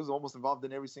 He was almost involved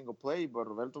in every single play, but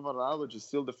Roberto Alvarado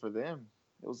just sealed it for them.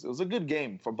 It was a good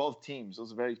game for both teams. It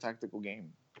was a very tactical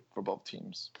game for both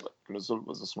teams. But Cruz Azul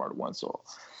was a smart one, so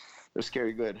they're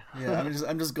scary good. Yeah,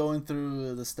 I'm just going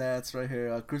through the stats right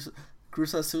here.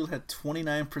 Cruz Azul had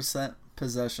 29%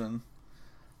 possession.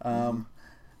 They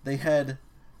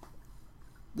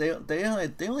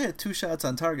only had 2 shots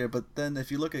on target, but then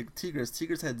if you look at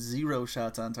Tigres had 0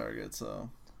 shots on target. So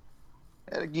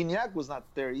and Gignac was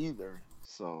not there either.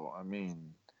 So I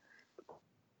mean,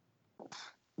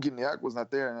 Gignac was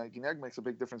not there, and Gignac makes a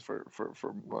big difference for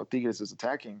Tigres is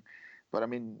attacking. But I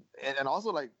mean, and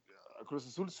also like Cruz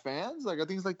Azul's fans, like I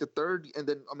think it's like the third, and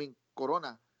then I mean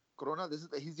Corona,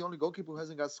 he's the only goalkeeper who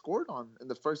hasn't got scored on in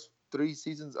the first 3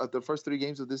 seasons, the first 3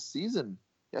 games of this season.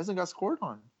 He hasn't got scored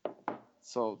on.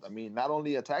 So I mean, not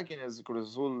only attacking as Cruz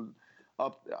Azul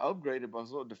upgraded, but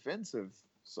also defensive.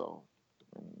 So.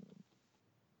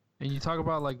 And you talk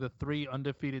about like the 3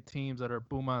 undefeated teams that are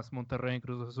Pumas, Monterrey, and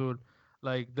Cruz Azul.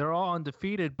 Like they're all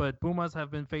undefeated, but Pumas have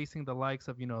been facing the likes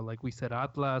of, like we said,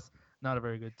 Atlas, not a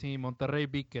very good team.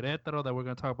 Monterrey beat Querétaro, that we're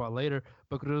going to talk about later.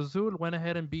 But Cruz Azul went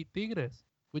ahead and beat Tigres,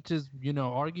 which is,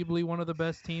 arguably one of the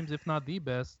best teams, if not the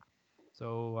best.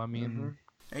 So, I mean,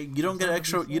 Hey, you don't get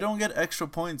extra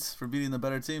points for beating the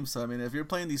better team. So I mean, if you're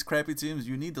playing these crappy teams,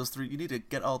 you need those 3. You need to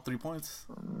get all 3 points.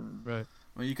 Right.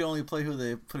 I mean, you can only play who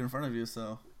they put in front of you.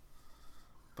 So,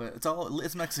 but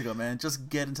it's Mexico, man. Just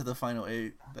get into the final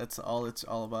 8. That's all it's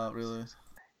all about, really.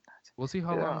 We'll see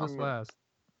how long this lasts.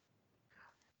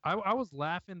 I was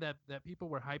laughing that people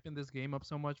were hyping this game up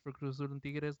so much for Cruz Azul and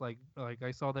Tigres. Like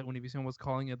I saw that Univision was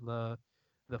calling it the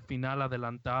final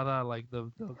adelantada, like the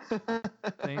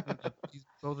thing that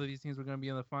both of these teams were going to be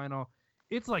in the final.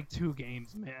 It's like 2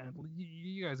 games, man.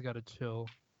 You guys got to chill.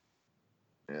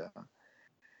 Yeah.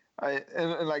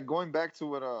 And like going back to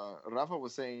what Rafa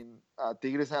was saying,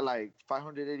 Tigres had like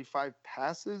 585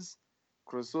 passes.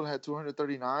 Cruz Azul had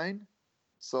 239.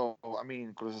 So I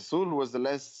mean, Cruz Azul was the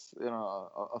less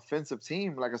offensive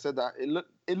team. Like I said, that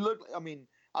it looked. I mean,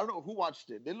 I don't know who watched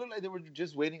it. They looked like they were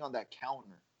just waiting on that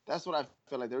counter. That's what I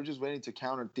felt like. They were just waiting to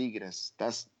counter Tigres.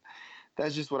 That's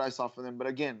just what I saw from them. But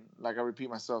again, like I repeat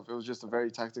myself, it was just a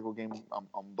very tactical game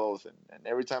on both. And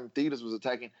every time Tigres was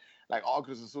attacking, like all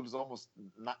Cruz Azul is almost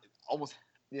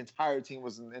the entire team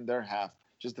was in their half,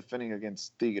 just defending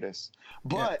against Tigres.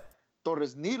 But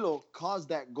Torres Nilo caused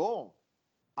that goal.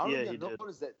 I don't know if you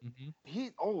noticed that. Mm-hmm.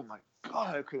 Oh my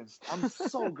God, I couldn't. I'm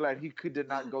so glad he did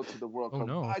not go to the World Cup.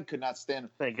 No. I could not stand.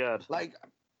 Thank God. Like,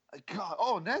 God.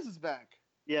 Oh, Nez is back.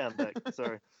 Yeah, I'm back.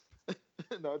 Sorry.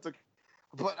 No, it's okay.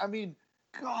 But I mean,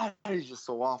 God, he's just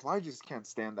so awful. I just can't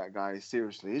stand that guy.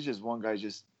 Seriously, it's just one guy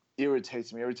just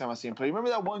irritates me every time I see him play. Remember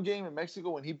that one game in Mexico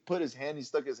when he stuck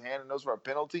his hand and those for a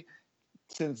penalty?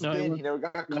 Since then, he never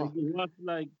got caught. Like, it was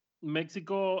like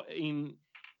Mexico in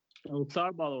El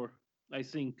Salvador, I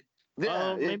think. Maybe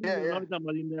not that,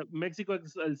 but in the Mexico,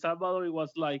 El Salvador, it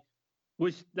was like,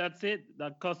 which that's it.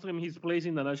 That cost him his place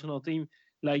in the national team.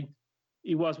 Like,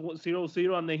 it was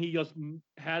 0-0, and then he just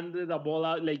handed the ball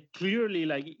out, like, clearly,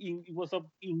 like, it was an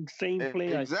insane play.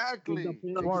 Exactly.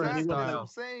 Exactly what I'm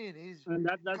saying. And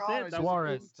that's it. That's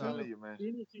Suarez style. You, man.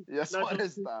 Yeah,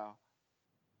 Suarez style.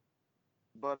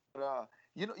 But,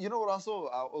 you know what also,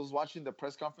 I was watching the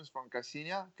press conference from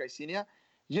Caixinha.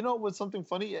 You know what's something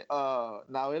funny?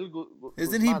 Nahuel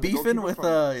Isn't he beefing with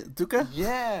Tuca?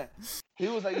 Yeah. He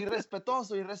was like,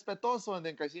 irrespetuoso. And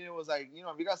then Caixinha was like,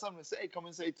 if you got something to say, come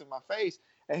and say it to my face.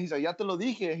 And he's like, ya te lo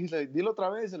dije. He's like, dilo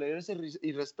otra vez. Eres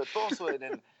irrespetuoso. And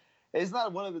then it's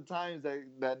not one of the times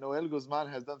that Noel Guzman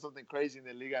has done something crazy in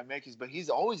the LigaMX, but he's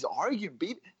always arguing.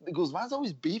 Guzman's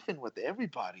always beefing with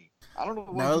everybody. I don't know.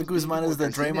 Noel Guzman is the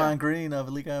Draymond Green of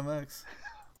LigaMX.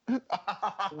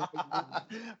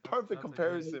 Perfect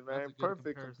comparison, man.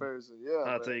 Perfect comparison. Yeah.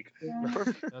 I'll take.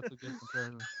 That's a good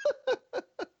comparison.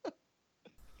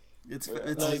 It's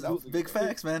big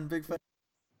facts, man. Big facts.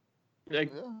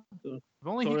 Like, if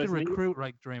only he could recruit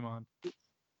like Draymond.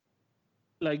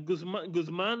 Like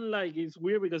Guzman, like it's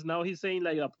weird because now he's saying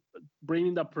like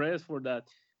bringing the press for that.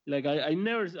 Like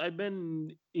I've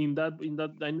been in that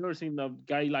I never seen a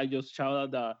guy like just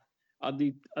shout at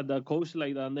the coach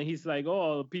like that, and then he's like,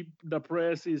 oh, the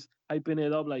press is hyping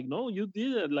it up. Like, no, you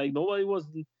did it. Like nobody was.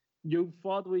 You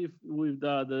fought with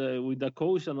the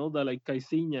coach and all that, like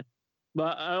Caixinha.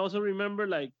 But I also remember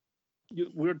like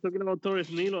we were talking about Torres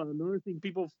Nilo, and another thing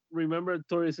people remember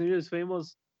Torres Nilo is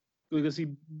famous because he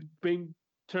been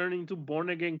turned into born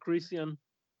again Christian.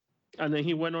 And then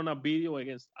he went on a video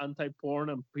against anti-porn,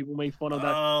 and people made fun of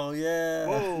that. Oh yeah!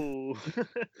 Whoa!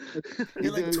 He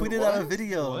like tweeted out a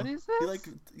video. What is this?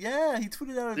 He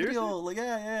tweeted out a video. Like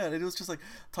yeah, and it was just like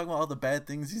talking about all the bad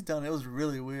things he's done. It was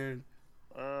really weird.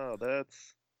 Oh,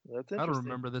 that's interesting. I don't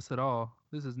remember this at all.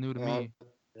 This is new to me.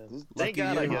 Yeah. Thank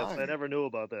God, I guess I never knew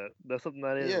about that. That's something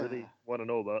I didn't really want to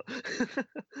know about.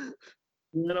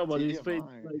 But his face,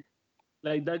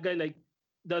 like that guy, like.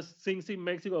 Does things in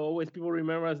Mexico always people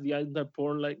remember as the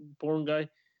porn guy.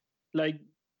 Like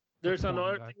there's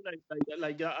another thing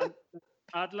like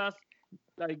Atlas,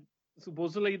 like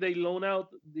supposedly they loan out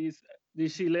this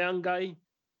Chilean guy,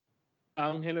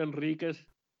 Angel Enriquez.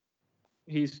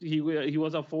 He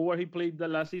was a forward. He played the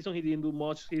last season. He didn't do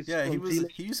much. He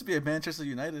used to be at Manchester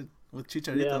United with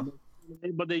Chicharito.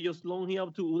 Yeah, but they just loaned him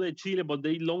out to UD Chile. But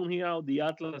they loaned him out the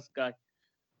Atlas guy,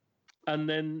 and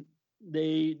then.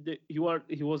 He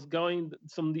was going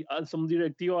some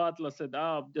directivo Atlas said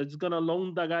they're just gonna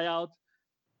loan the guy out.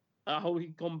 I hope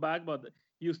he come back, but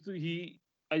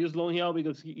I just loaned him out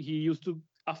because he used to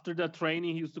after the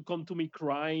training he used to come to me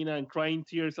crying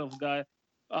tears of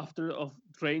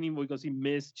training because he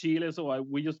missed Chile. So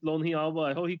we just loaned him out, but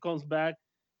I hope he comes back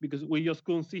because we just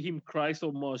couldn't see him cry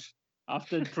so much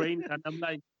after training. And I'm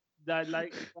like. That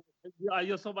like I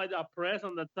just saw by the press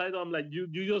on the title. I'm like, you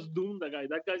just doomed the guy.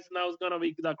 That guy's now is gonna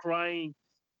be the crying.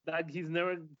 That he's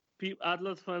never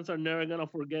Atlas fans are never gonna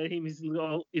forget him.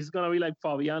 It's gonna be like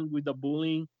Fabian with the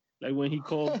bullying, like when he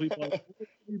called people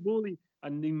bully,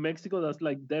 and in Mexico that's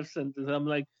like death sentence. I'm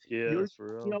like, Yeah, you're that's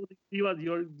for real.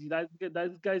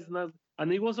 that guy's not,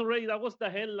 and it was already that was the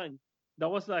headline. That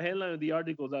was the headline of the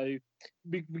article. Like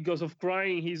because of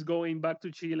crying, he's going back to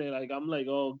Chile. Like I'm like,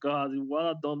 oh God, what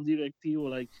a dumb directivo.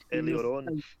 Like El it's just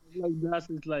Llorón. like that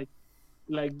is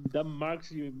like that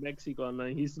marks you in Mexico,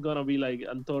 and he's gonna be like.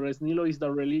 And Torres Nilo is the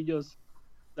religious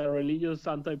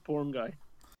anti-porn guy,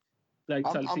 like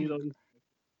I'm Salcido.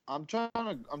 I'm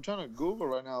trying to Google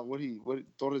right now what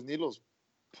Torres Nilo's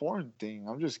porn thing.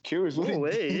 I'm just curious. What Oh,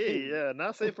 he hey, did. hey, yeah,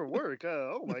 not safe for work.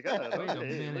 Oh my God. Wait a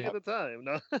Okay, look minute. at the time.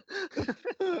 No.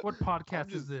 What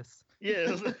podcast is this?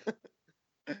 Yeah.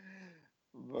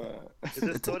 But Is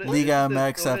this It's Torres- LigaMX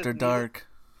is this after Torres dark.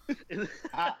 Nilo?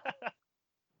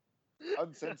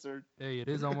 uncensored. Hey, it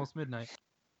is almost midnight.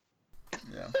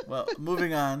 Yeah. Well,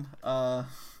 moving on.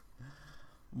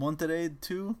 Monterrey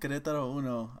 2, Querétaro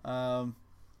 1.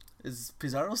 Is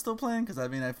Pizarro still playing? Because I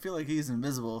mean, I feel like he's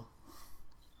invisible.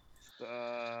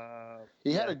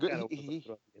 He had yeah, a good.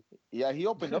 kinda He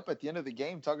opened up at the end of the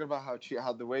game talking about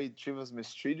how the way Chivas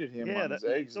mistreated him yeah, on his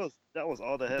eggs. that was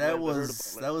all the headlines That I heard about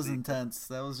was last week. intense.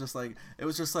 That was just like it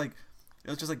was just like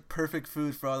perfect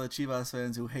food for all the Chivas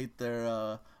fans who hate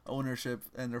their ownership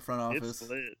and their front It's office.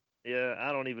 split. Yeah,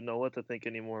 I don't even know what to think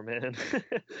anymore, man.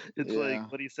 It's Yeah.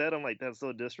 like what he said. I'm like, that's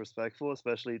so disrespectful,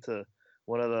 especially to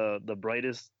one of the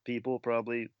brightest people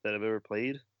probably that have ever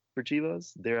played for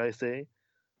Chivas, dare I say.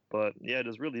 But yeah,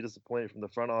 just really disappointed from the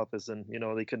front office, and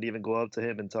they couldn't even go up to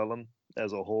him and tell him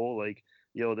as a whole, like,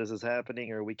 yo, this is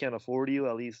happening, or we can't afford you.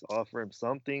 At least offer him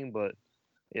something. But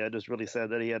yeah, just really sad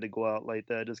that he had to go out like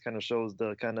that. It just kind of shows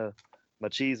the kind of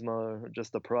machismo, or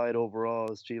just the pride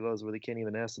overall as Chivas, where they can't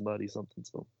even ask somebody something.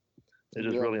 So it's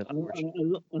just Yeah. really I unfortunate.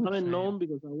 haven't Same. known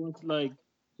because I was like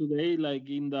today, like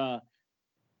in the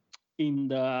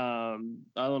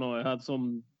I don't know. I had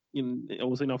I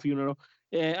was in a funeral,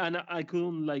 and I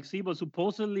couldn't like see. But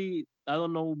supposedly, I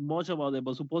don't know much about it.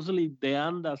 But supposedly, De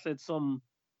Anda said some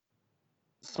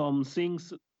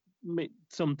things,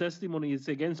 some testimonies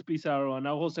against Pizarro, and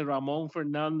now Jose Ramon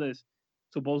Fernandez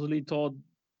supposedly thought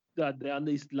that De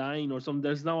Anda is lying or something.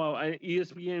 There's now an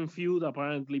ESPN feud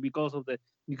apparently because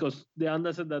De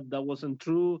Anda said that wasn't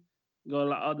true.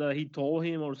 That he told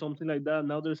him or something like that.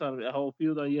 Now there's a whole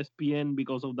feud on ESPN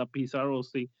because of the Pizarro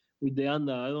thing with De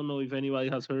Anda. I don't know if anybody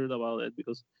has heard about it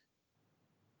because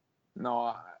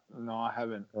No, I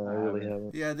haven't. I really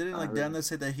haven't. Yeah, didn't like I Dan really-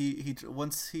 say that he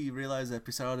once he realized that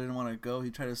Pizarro didn't want to go,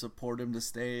 he tried to support him to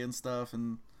stay and stuff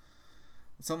and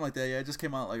something like that. Yeah, it just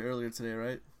came out like earlier today,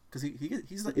 right? Because he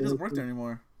doesn't work there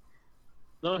anymore.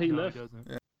 no, he No, left. he doesn't.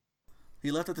 Yeah.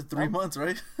 He left after 3 months,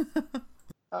 right?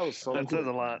 That was so. That quick, says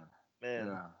a lot, man. man.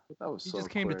 Yeah, that was He so. just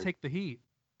came quick. to take the heat.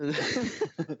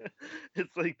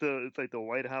 It's like the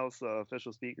White House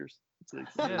official speakers. It's like,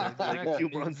 Yeah, like a few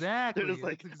months. exactly. They're just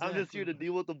like, That's I'm just here to exactly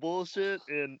deal with the bullshit,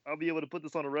 and I'll be able to put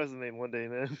this on a resume one day,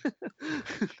 man.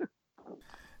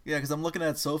 Yeah, because I'm looking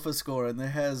at SofaScore and it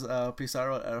has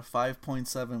Pizarro at a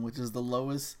 5.7, which is the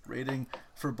lowest rating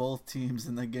for both teams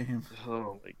in the game.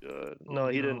 Oh my god. Oh, No,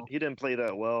 he no. didn't. He didn't play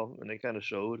that well, and it kind of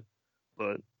showed.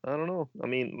 But I don't know. I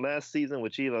mean, last season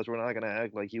with Chivas, we're not gonna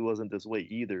act like he wasn't this way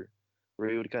either, where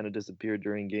he would kind of disappear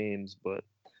during games. But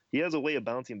he has a way of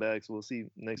bouncing back, so we'll see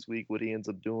next week what he ends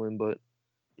up doing. But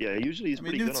yeah, usually he's I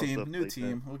mean, pretty new good on team, stuff new like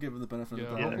team. We'll give him the benefit Yeah, of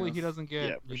the doubt. hopefully I he guess. doesn't get,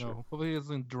 Yeah, for sure. hopefully he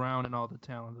doesn't drown in all the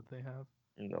talent that they have. that.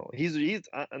 No, he's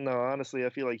no. Honestly, I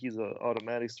feel like he's an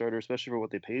automatic starter, especially for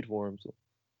what they paid for him. So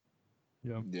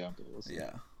Yeah. Yeah. we'll see.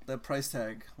 Yeah, that price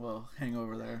tag will hang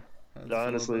over there. That's a little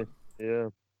Honestly, bit. yeah.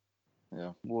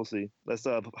 Yeah. We'll see. Let's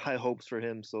high hopes for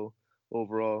him. So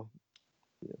overall,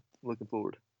 yeah, looking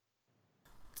forward.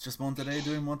 It's just Monterrey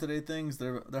doing Monterrey things.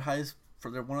 They're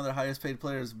one of their highest paid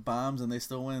players bombs and they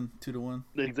still win 2-1.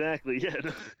 Exactly.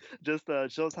 Yeah. Just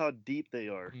shows how deep they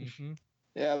are. Mm-hmm.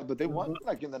 Yeah, but they won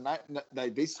like in the night.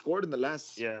 Like they scored in the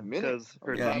last Yeah, minute. because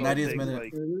Yeah, 90th minute.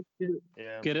 Like,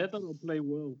 yeah. Querétaro play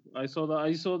well. I saw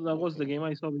that was the game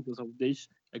I saw because of this.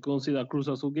 I couldn't see the Cruz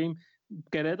Azul game.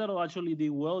 Querétaro actually did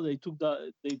well. They took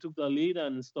the lead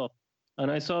and stuff.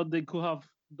 And I thought they could have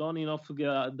done enough to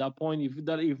get that point.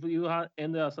 If you had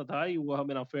ended as a tie, it would have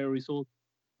been a fair result.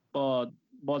 But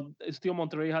still,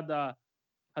 Monterrey had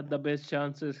the best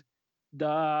chances.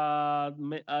 A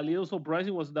little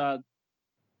surprising was that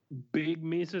big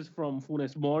misses from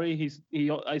Funes Mori.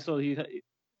 I saw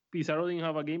Pizarro didn't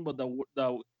have a game, but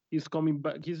he's coming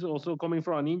back. He's also coming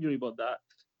from an injury, but that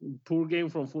poor game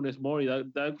from Funes Mori.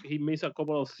 That he missed a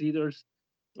couple of sitters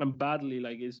and badly,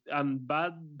 and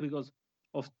bad because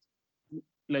of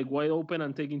like wide open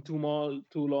and taking too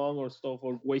long or stuff,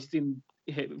 or wasting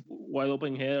wide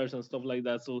open headers and stuff like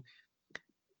that. So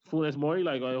Funes Mori,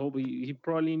 like I hope he's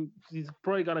probably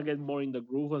gonna get more in the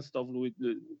groove and stuff with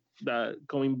that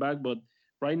coming back. But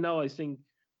right now, I think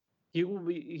he will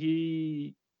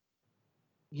be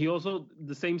he also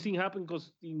the same thing happened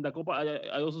because in the Copa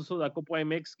I also saw the Copa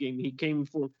MX game. He came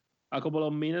for a couple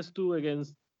of minutes too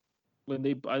against when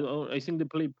I think they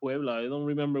played Puebla. I don't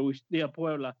remember which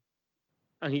Puebla,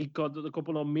 and he got a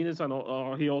couple of minutes and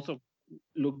he also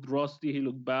looked rusty. He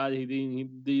looked bad. He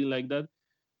didn't like that.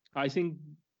 I think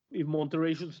if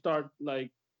Monterrey should start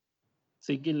like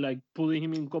thinking like putting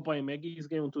him in Copa MX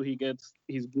game until he gets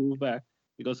his groove back,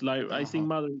 because like I think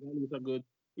Madrigal is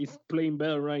he's playing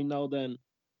better right now than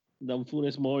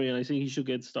Funes Mori, and I think he should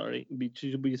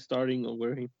should be starting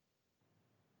over him.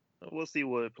 We'll see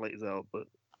what it plays out, but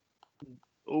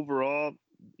overall,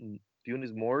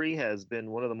 Funes Mori has been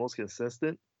one of the most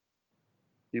consistent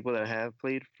people that have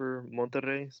played for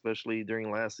Monterrey, especially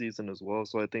during last season as well.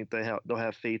 So I think they'll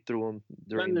have faith through him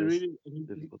during this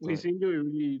difficult time. His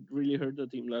injury really hurt the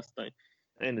team last time,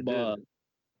 And it but did.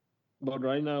 but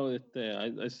right now I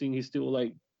think he's still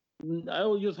like. I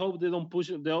will just hope they don't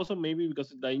push it. They also maybe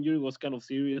because the injury was kind of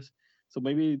serious, so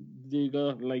maybe they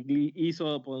got like ease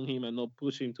up on him and not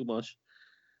push him too much.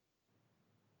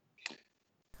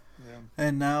 Yeah.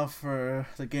 And now for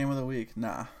the game of the week.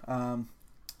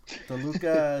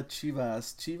 Toluca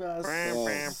Chivas. Oh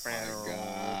my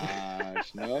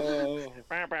gosh, no.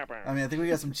 I mean, I think we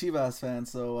got some Chivas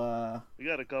fans, so we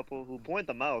got a couple who point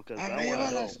them out because I Arriba want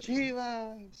to know. las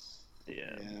Chivas.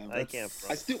 Yeah, Yeah, I can't.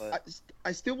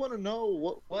 I still want to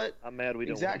know what I'm mad we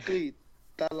don't exactly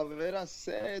Talavera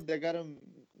said. They got him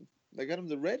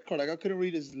the red card. Like I couldn't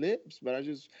read his lips, but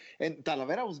and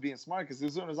Talavera was being smart because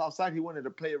as soon as offside, he wanted to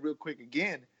play it real quick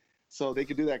again, so they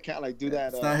could do that count, like do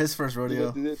that. It's not his first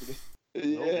rodeo.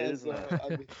 Yeah, so, I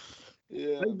mean,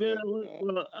 yeah.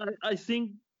 Well, I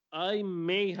think I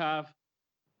may have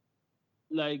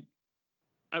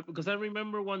because I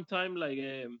remember one time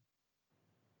it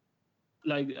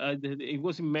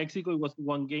was in Mexico. It was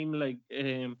one game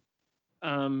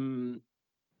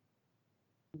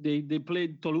they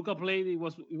played Toluca played. It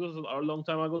was a long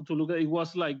time ago. Toluca. It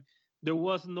was like there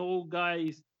was no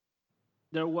guys.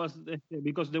 There was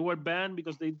because they were banned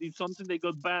because they did something. They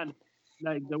got banned.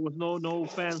 Like there was no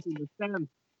fans in the stand,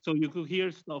 so you could hear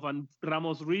stuff. And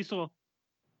Ramos Rizzo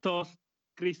tossed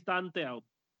Cristante out.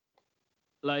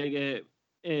 Like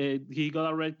he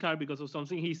got a red card because of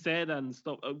something he said and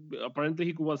stuff. Apparently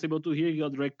he was able to hear. He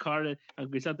got red carded, and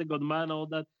Cristante got mad and all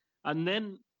that. And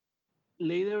then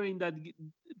later in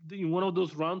one of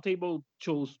those roundtable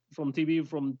shows from TV,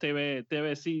 from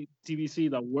TVC,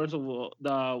 the worst of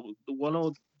one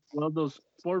of those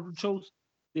sport shows,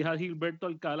 they had Gilberto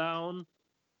Alcalá on,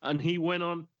 and he went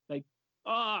on like,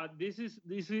 this is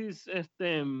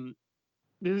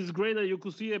great that you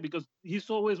could see it because he's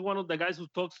always one of the guys who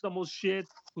talks the most shit,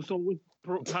 who's always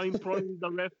having problems with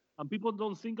the ref, and people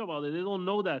don't think about it. They don't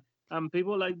know that, and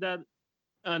people like that.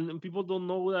 And people don't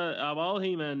know that about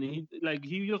him, and he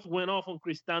just went off on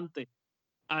Cristante,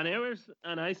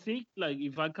 and I think like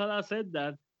if Alcala said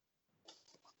that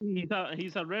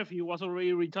he's a ref, he was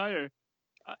already retired,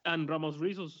 and Ramos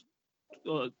Rizos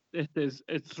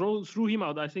threw him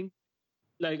out. I think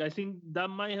that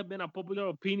might have been a popular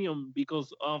opinion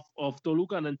because of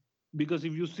Toluca, and because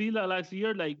if you see the last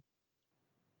year, like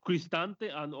Cristante,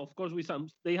 and of course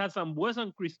they had some West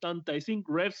and Cristante. I think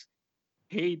refs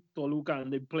hate Toluca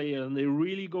and the players, and they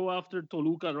really go after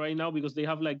Toluca right now because they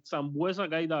have like some Sambuesa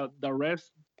guy that the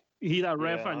refs hit a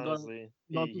ref and honestly,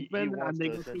 got suspended, and they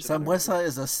Sambuesa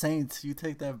is a saint. You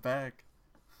take that back.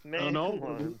 Man, no,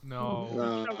 No.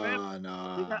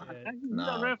 He's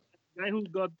a ref guy who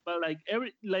got, but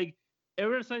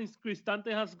ever since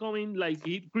Cristante has come in,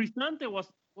 Cristante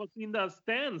was in the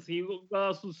stands. He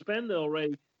got suspended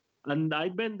already, and I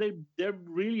bet they're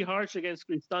really harsh against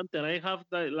Cristante. And I have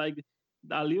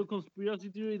a little conspiracy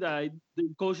theory that the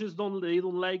coaches don't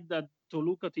like that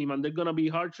Toluca team, and they're gonna be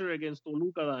harsher against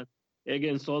Toluca than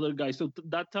against other guys. So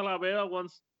that Talavera,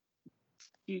 once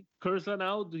he cursed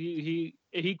out, he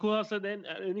could have said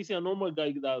anything a normal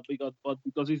guy that but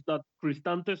because it's that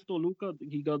Cristantes Toluca,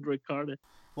 he got red carded.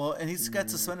 Well, and he's got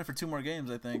suspended for 2 more games,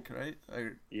 I think, right?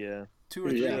 Yeah, 2 or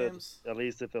 3 games. At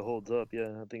least if it holds up,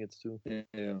 yeah, I think it's 2.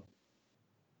 Yeah.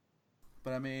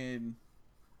 But I mean,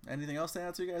 anything else stand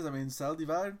out to you guys? I mean,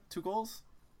 Saldivar, 2 goals.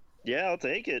 Yeah, I'll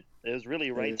take it. It was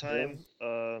really right time,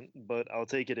 but I'll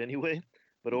take it anyway.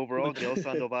 But overall, Gil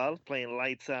Sandoval playing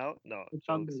lights out. No,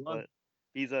 jokes, but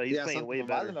He's Yeah, playing way Santos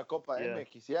better. in the Copa Yeah.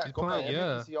 MX. Yeah, He's Copa playing- MX.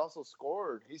 yeah. He also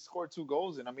scored. He scored 2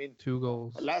 goals, and I mean, 2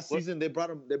 goals. last season they brought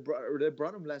him. They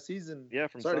brought him last season. Yeah,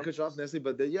 from Sorry to cut you off, Santos. Nestle,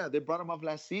 but they brought him up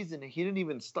last season, and he didn't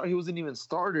even start. He wasn't even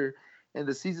starter, and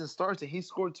the season starts, and he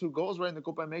scored 2 goals right in the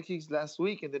Copa MX last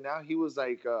week, and then now he was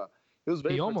like, he was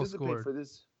ready He to almost participate scored. for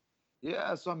this.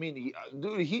 Yeah, so I mean,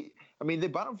 they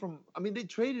bought him from. I mean, they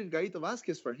traded Gaito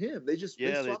Vasquez for him. They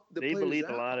Yeah, swapped the they players believed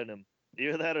a out. lot in him.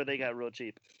 Either that or they got real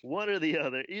cheap. One or the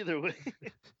other. Either way.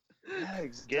 Yeah,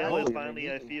 exactly. Gale is I finally,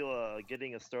 mean, I feel,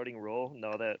 getting a starting role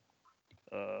now that,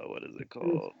 what is it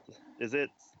called? Is it,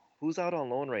 who's out on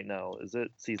loan right now? Is it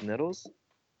Cisneros?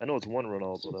 I know it's one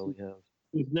Ronaldo that we have.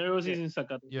 Cisneros Yeah. is in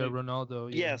Zacatepec. Yeah,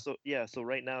 Ronaldo. So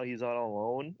right now he's out on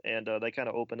loan, and that kind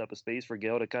of opened up a space for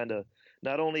Gale to kind of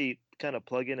not only kind of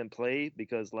plug in and play,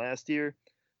 because last year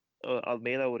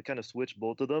Almeida would kind of switch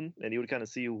both of them, and he would kind of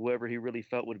see whoever he really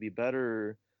felt would be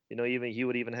better. Or, even he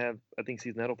would even have, I think,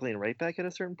 Cisneros playing right back at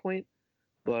a certain point.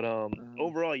 But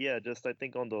overall, yeah, just I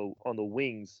think on the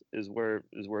wings is where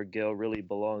Gale really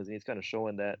belongs, and he's kind of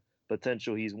showing that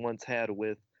potential he's once had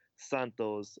with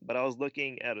Santos. But I was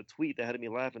looking at a tweet that had me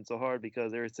laughing so hard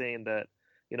because they were saying that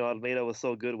Almeida was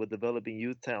so good with developing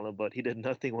youth talent, but he did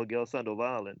nothing with Gale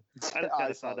Sandoval, and I just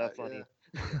kind of found that funny.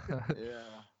 Yeah.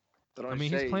 I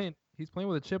mean, he's playing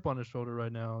with a chip on his shoulder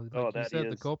right now. Like you that said, he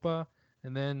the is. Copa,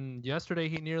 and then yesterday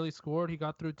he nearly scored. He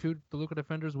got through 2 Toluca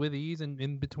defenders with ease and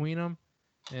in between them,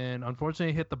 and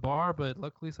unfortunately hit the bar. But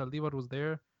luckily Saldívar was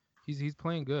there. He's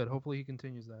playing good. Hopefully he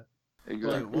continues that.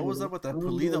 Like, what was up with that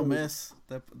Pulido miss?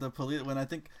 The Pulido, when I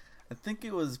think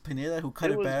it was Pineda who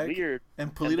cut it was back, weird.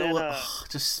 and Pulido then,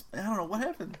 just I don't know what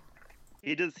happened.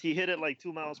 He hit it like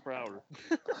 2 miles per hour.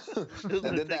 It was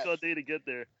gonna take all day to get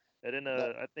there. And then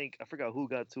I forgot who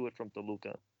got to it from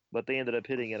Toluca, but they ended up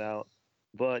hitting it out.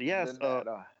 But yes, go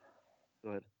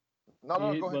ahead. No,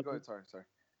 go ahead. Sorry.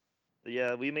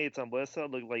 Yeah, we made Sambuesa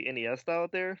look like Iniesta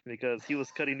out there because he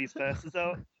was cutting these passes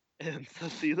out, and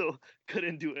Salcido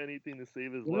couldn't do anything to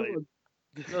save his life.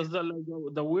 Because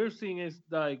the weird thing is,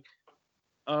 like,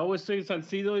 I always say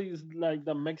Salcido is like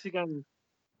the Mexican,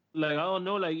 like, I don't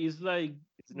know, like, he's like,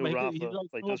 It's new Rafa, he's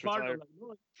like just Pardo, retired. like,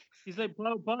 no, he's like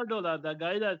Pardo, that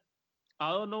guy that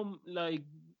I don't know, like,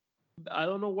 I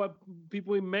don't know what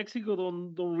people in Mexico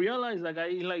don't realize. That guy,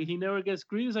 like, he never gets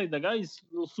criticized. The guy is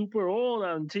super old,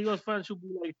 and Chivas fans should be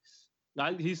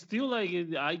like he's still like,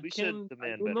 We should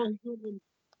demand don't better. know.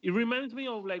 It reminds me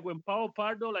of like when Pau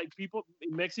Pardo, like, people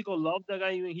in Mexico loved that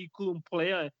guy, even he couldn't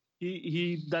play.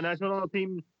 The national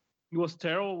team was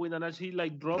terrible with the national. He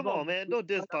like dropped. Come on, man! Don't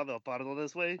diss Pavel Pardo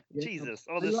this way. Yeah. Jesus,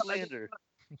 all this slander.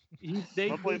 They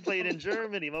My boy played in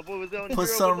Germany. My boy was down in Put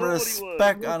Europe. some Nobody was.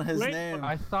 respect on his Great. name.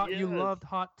 I thought you Yes. loved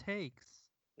hot takes.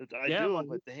 I Yeah, do,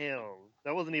 but damn,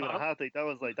 that wasn't even a hot take. That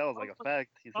was like a fact.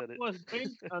 He said Pau it. was great,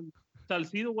 and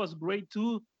Salcido was great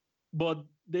too, but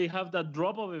they have that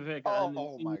drop of effect. Oh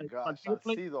and my like, gosh,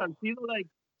 Salcido, Salcido. like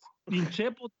in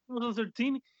Chepo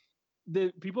 2013,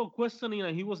 the people questioning,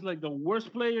 and he was like the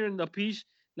worst player in the pitch,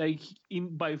 like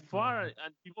by far, and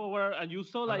people were, and you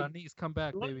saw like Alanis, come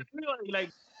back, baby.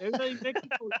 everybody in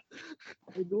Mexico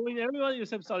doing everybody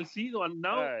except Salcido, and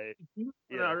now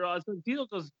All right. Salcido,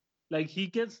 because like he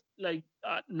gets like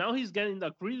now he's getting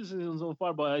the criticism so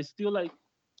far, but I still like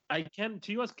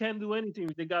Chivas can't do anything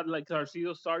if they got like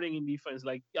Salcido starting in defense.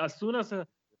 Like as soon as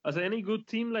any good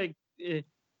team like.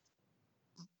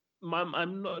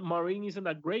 I'm not, Marin isn't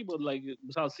that great, but like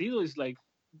Salcido is like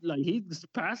he's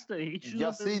past the age.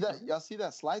 Y'all see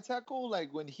that slide tackle?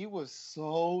 Like when he was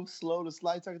so slow to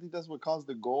slide tackle, I think that's what caused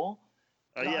the goal.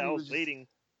 Yeah, God, I he was just- waiting.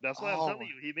 That's why I'm telling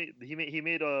you, he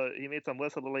made some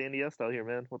West little Iniesta out here,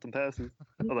 man, with some passes.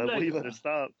 I was like, well, you better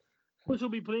stop. We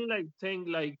should be playing like 10,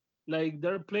 like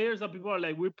there are players that people are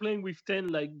like, we're playing with 10.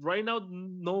 Like right now,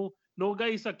 no guy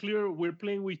is clear. We're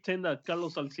playing with 10 at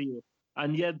Carlos Salcido,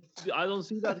 and yet I don't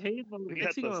see that hate from We got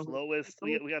Mexico. the slowest.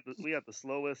 We got the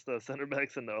slowest center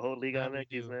backs in the whole LigaMX,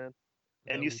 do. man.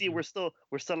 Yeah, And you we see, do.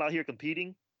 we're still out here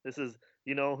competing. This is,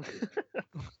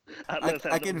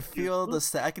 I can feel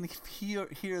I can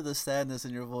hear the sadness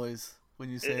in your voice when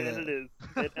you say that. It is,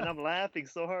 and I'm laughing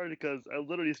so hard because I'm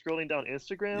literally scrolling down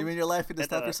Instagram. You mean you're laughing to and,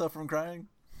 stop yourself from crying?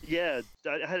 Yeah,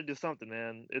 I had to do something,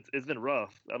 man. It's been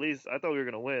rough. At least I thought we were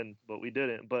gonna win, but we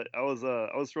didn't. But I was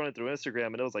scrolling through Instagram,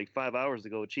 and it was like 5 hours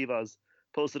ago. Chivas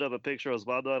posted up a picture of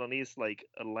Osvaldo Alanis like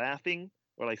laughing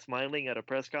or like smiling at a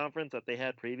press conference that they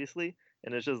had previously,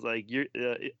 and it's just like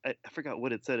I forgot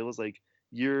what it said. It was like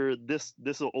this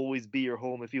will always be your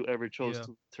home if you ever chose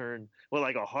to turn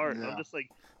like a heart. And I'm just like,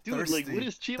 dude, like what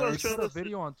is Chivas There's trying a to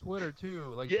video on Twitter too,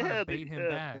 like trying to bait him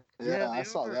back. Yeah, they I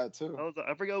saw are. that too.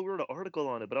 I forgot we wrote an article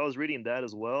on it, but I was reading that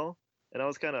as well. and I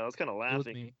was kind of It was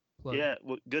laughing. me. Plug. Yeah,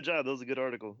 well, good job. That was a good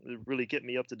article. It really kept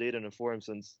me up to date and informed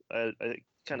since I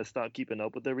kind of stopped keeping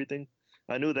up with everything.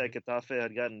 I knew that Getafe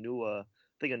had gotten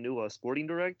a new sporting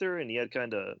director, and he had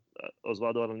kind of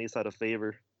Osvaldo Alanis out of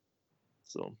favor.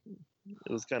 So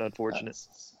it was kind of unfortunate.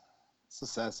 It's a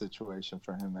sad situation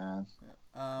for him, man.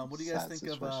 Yeah. What do you guys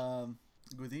think of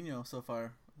Gudiño so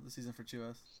far this season for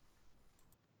Chivas?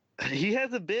 He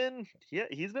hasn't been. Yeah,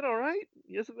 he's been all right.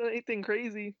 He hasn't been anything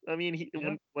crazy. I mean,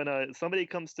 when somebody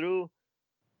comes through,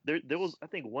 there was I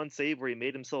think one save where he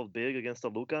made himself big against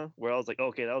Toluca, where I was like,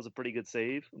 okay, that was a pretty good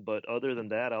save. But other than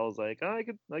that, I was like, I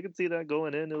could see that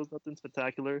going in. It was nothing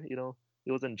spectacular, you know.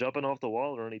 He wasn't jumping off the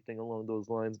wall or anything along those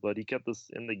lines, but he kept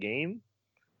us in the game.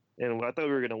 And I thought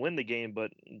we were gonna win the game,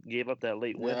 but gave up that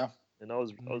late win. Yeah. And I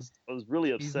was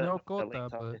really upset. He's no with that Cota, late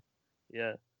tie. but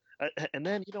Yeah. And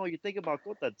then you think about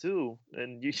Cota too,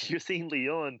 and you're seeing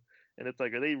Leon, and it's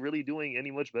like, are they really doing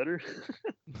any much better?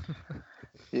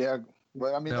 Yeah,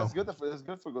 but I mean No. that's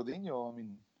good for Godinho. I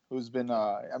mean, who's been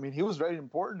I mean he was very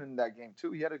important in that game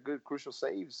too. He had a good crucial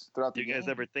saves throughout Do the you game. guys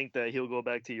ever think that he'll go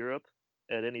back to Europe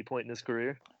at any point in his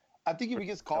career? I think if he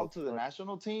gets called to the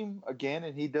national team again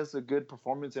and he does a good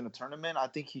performance in a tournament, I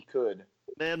think he could.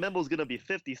 Man, Membo's gonna be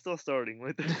 50, still starting.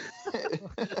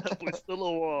 That boy's still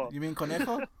a wall. You mean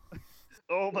Conejo?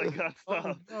 Oh my God,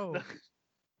 stop! no.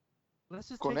 Let's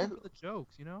just take him for the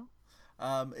jokes, you know.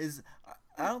 I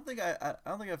don't think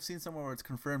I've seen somewhere where it's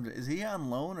confirmed. Is he on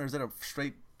loan or is that a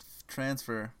straight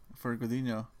transfer for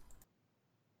Godinho?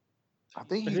 I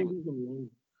think I he. think he's alone.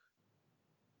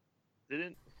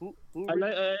 Didn't who?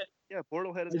 Yeah,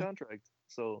 Porto had his contract,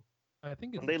 so I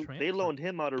think it's they loaned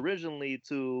him out originally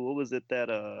to what was it that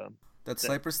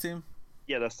Cyprus team?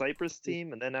 Yeah, the Cyprus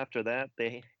team, and then after that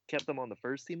they kept him on the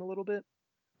first team a little bit.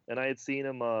 And I had seen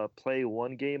him play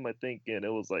one game, I think, and it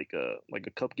was like a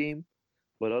cup game.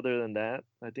 But other than that,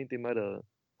 I think they might have.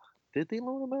 Did they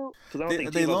loan him out? Because I don't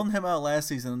think They loaned him out last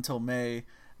season until May,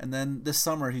 and then this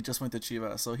summer he just went to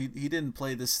Chivas, so he didn't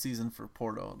play this season for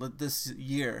Porto this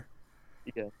year.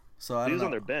 Yeah. So I he don't was know.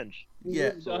 on their bench.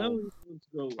 Yeah.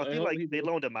 I feel like they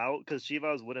loaned him out because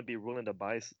Chivas wouldn't be willing to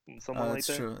buy someone like that's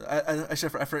that. true. I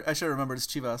should have remembered it's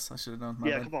Chivas. I should have known.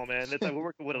 My bad. Come on, man. It's like we're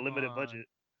working with a limited budget.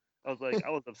 I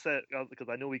was upset because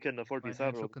I knew we couldn't afford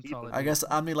Pizarro. I guess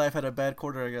OmniLife had a bad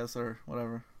quarter, I guess, or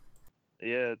whatever.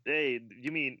 Yeah, hey,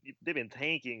 you mean they've been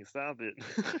tanking? Stop it.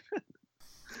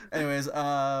 Anyways,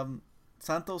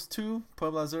 Santos 2,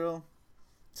 Puebla 0.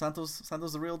 Santos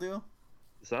the real deal.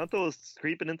 Santos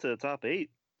creeping into the top 8.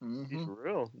 Mm-hmm. He's for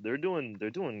real. They're doing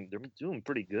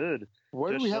pretty good.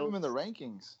 Where did we have him in the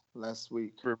rankings last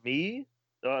week? For me,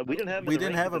 we didn't have him. We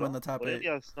didn't have him in the top 8.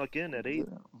 Yeah, snuck in at 8.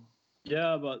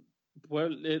 Yeah, but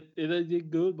it did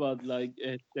good, but like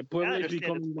the Puebla is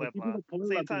becoming like,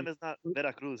 same time it's not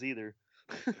Veracruz either.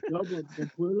 No, but the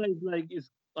Puebla is like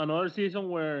it's another season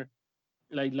where,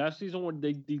 like last season where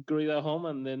they did great at home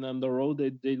and then on the road they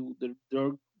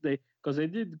because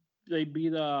they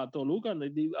beat Toluca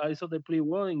and I saw they play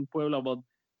well in Puebla, but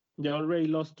they already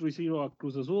lost 3-0 at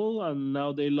Cruz Azul and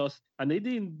now they lost and they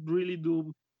didn't really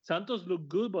do. Santos looked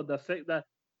good, but that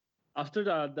after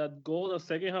that goal, the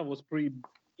second half was pretty.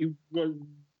 It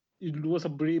was a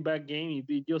pretty bad game.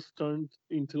 It just turned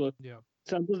into a. Yeah.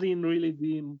 Santos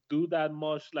didn't do that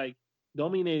much like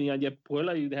dominating, and yet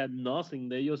Puebla had nothing.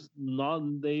 They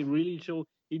really showed.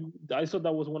 I thought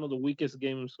that was one of the weakest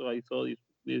games. So I thought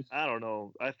this. I don't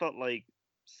know. I felt like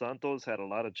Santos had a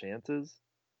lot of chances,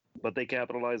 but they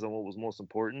capitalized on what was most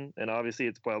important. And obviously,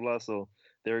 it's Puebla, so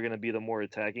they're going to be the more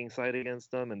attacking side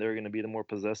against them, and they're going to be the more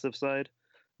possessive side.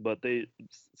 But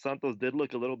Santos did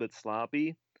look a little bit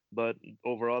sloppy, but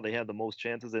overall they had the most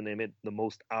chances and they made the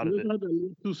most out of it. They had a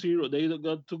 2-0. They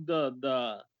took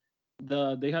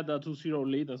they had that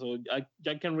 2-0 lead, so I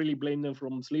can't really blame them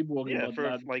from sleepwalking. Yeah,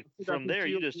 but from there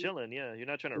you're just chilling. Yeah, you're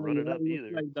not trying to run it up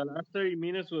either. Like the last 30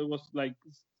 minutes, it was like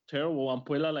terrible. And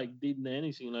Puebla like didn't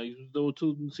anything. Like they were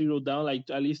 2-0 down. Like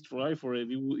at least try for it.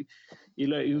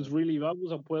 It was really. If I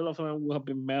was a Puebla fan, I would have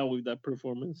been mad with that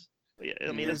performance. Yeah,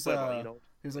 I mean it's Puebla, you know.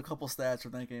 Here's a couple stats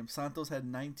from that game. Santos had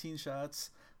 19 shots,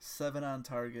 7 on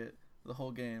target the whole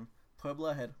game.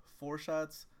 Puebla had 4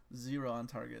 shots, 0 on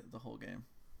target the whole game.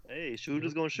 Hey,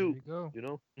 shooters gonna shoot. There you go. You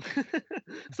know,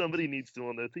 somebody needs to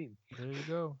on their team. There you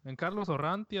go. And Carlos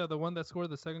Orrantia, the one that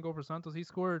scored the second goal for Santos, he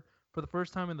scored for the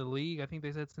first time in the league. I think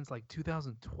they said since like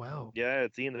 2012. Yeah, I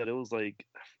had seen that. It was like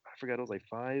I forgot. It was like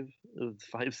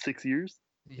 5-6 years.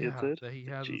 Yeah, that he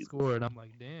hasn't scored. I'm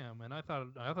like, damn. And I thought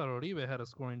Oribe had a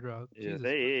scoring drought. Yeah,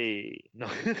 hey, no.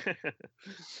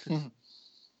 Yeah.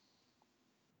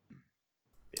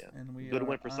 And good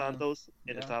win for Santos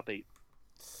in the top 8.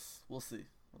 We'll see.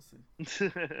 We'll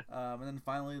see. And then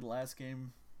finally, the last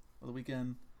game of the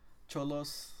weekend,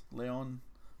 Cholos, Leon.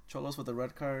 Cholos with a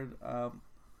red card.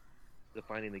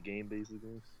 Defining the game,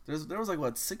 basically. There was like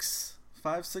what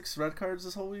 5, 6 red cards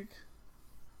this whole week.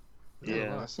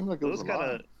 Yeah, it seemed like it was kind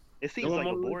of. lot. It seems like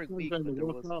a boring week, but there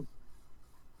was.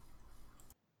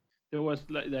 There was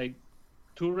like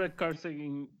 2 red cards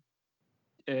in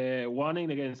one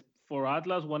against for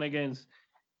Atlas, one against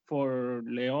for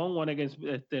Leon, one against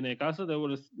Necaxa. There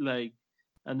was like,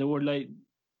 and there were like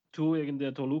 2 in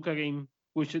the Toluca game,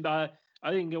 which I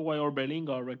didn't get why Orbelin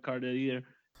got red carded either.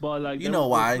 But like you know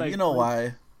why? like, you know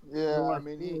why? Yeah, I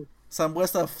mean,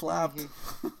 Sambuesa flopped.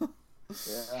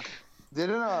 yeah.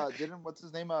 Didn't what's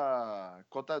his name?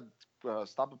 Cota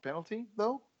stop a penalty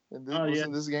though? In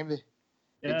this game they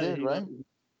did, right?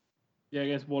 Yeah,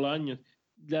 against Bolaños.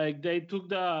 Like they took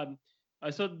the. I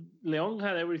saw Leon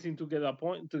had everything to get a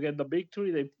point to get the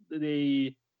victory.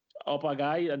 They up a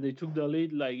guy and they took the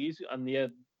lead like easy, and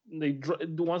yet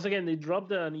once again they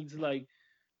dropped it, and it's like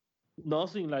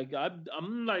nothing. Like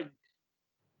I'm like.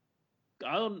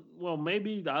 I don't. Well,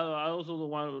 maybe I also don't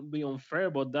want to be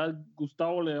unfair, but that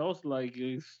Gustavo Leos, like,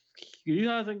 he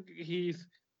has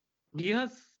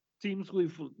teams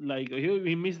with like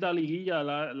he missed the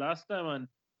Liguilla last time, and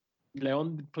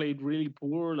Leon played really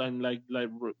poor, and like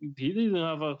he didn't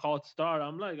have a hot start.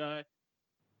 I'm like I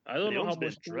don't know how Leon's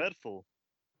much been dreadful.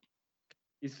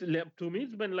 It's to me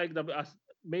it's been like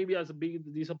maybe as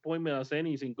big disappointment as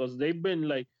anything, because they've been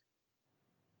like.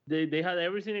 They had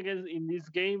everything against in this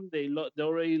game. They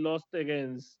already lost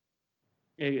against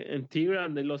Tigre,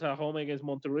 and they lost at home against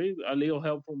Monterrey. A little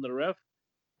help from the ref,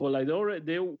 but like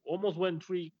they almost went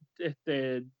 3.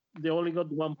 They only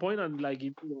got 1 point, and like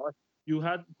you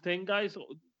had 10 guys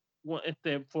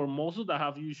for most of the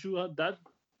half. You should have that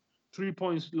 3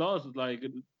 points lost. Like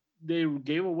they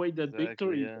gave away that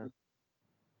victory. Yeah.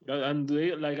 And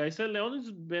they, like I said, Leon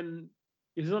has been.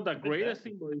 It's not the greatest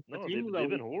thing, but it's no, a team they've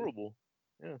been horrible.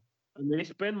 Yeah. And they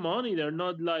spend money. They're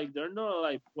not like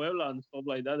Puebla and stuff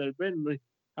like that. They've been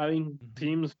having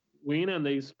teams win, and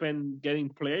they spend getting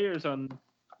players and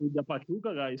with the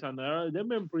Pachuca guys, and they've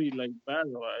been pretty like bad.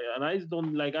 And I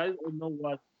don't know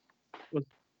what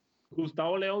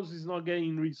Gustavo Leos is not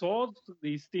getting results.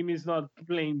 His team is not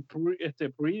playing pre. I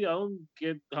don't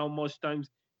get how much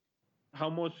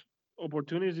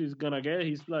opportunities he's gonna get.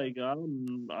 He's like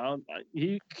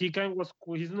he kind of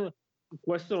he's not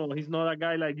questionable. He's not a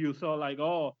guy like you saw like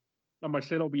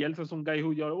Marcelo Bielsa is some guy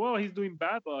who he's doing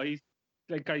bad, but he's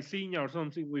like Caixinha or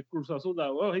something with Cruz Azul.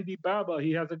 That he did bad, but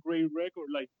he has a great record.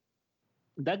 Like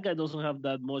that guy doesn't have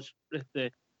that much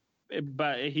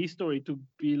history to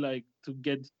be like to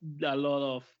get a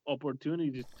lot of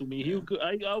opportunities. To me,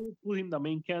 I would put him the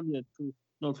main candidate to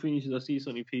not finish the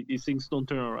season if things don't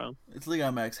turn around. It's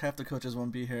LigaMX. Half the coaches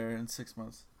won't be here in 6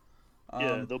 months.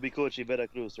 They'll be coaching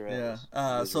Veracruz, right?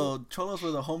 Yeah. So Cholos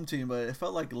were the home team, but it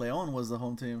felt like Leon was the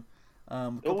home team.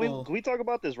 Can we talk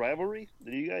about this rivalry?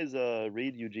 Did you guys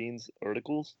read Eugene's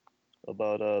articles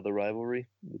about the rivalry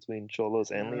between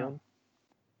Cholos and Leon?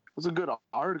 It was a good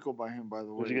article by him, by the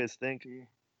way. What do you guys think?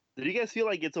 Did you guys feel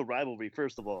like it's a rivalry,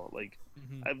 first of all? Like,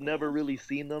 I've never really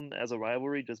seen them as a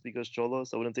rivalry just because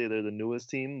Cholos. I wouldn't say they're the newest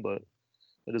team, but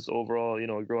just overall,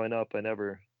 growing up, I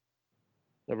never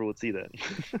would see that.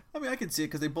 I mean, I can see it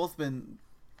because they both been.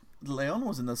 Leon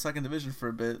was in the second division for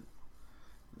a bit,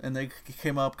 and they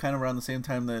came up kind of around the same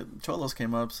time that Cholos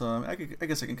came up. So I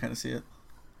guess I can kind of see it.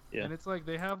 Yeah. And it's like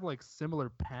they have like similar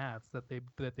paths that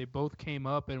they both came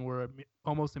up and were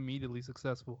almost immediately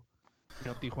successful.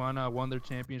 Tijuana won their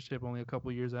championship only a couple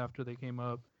years after they came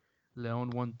up.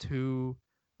 Leon won 2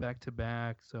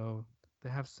 back-to-back, so they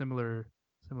have similar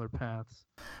paths.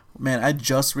 Man, I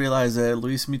just realized that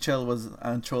Luis Michel was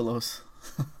on Cholos.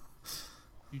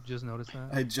 You just noticed that?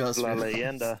 I just La realized.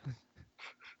 Leyenda.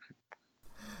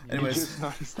 Anyways,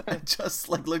 I just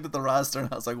looked at the roster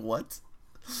and I was like, what?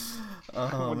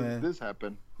 Oh, when man. did this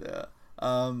happen?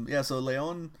 Yeah. So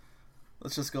Leon,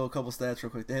 let's just go a couple stats real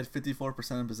quick. They had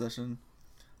 54% in possession.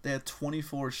 They had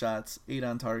 24 shots, 8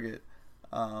 on target.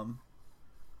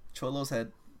 Cholos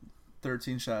had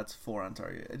 13 shots, 4 on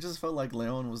target. It just felt like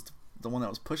Leon was the one that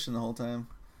was pushing the whole time.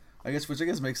 Which I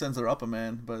guess makes sense. They're up a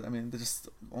man, but I mean they just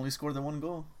only scored the 1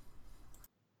 goal.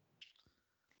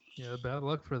 Yeah, bad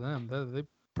luck for them. They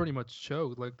pretty much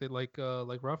choked.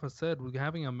 Like Rafa said,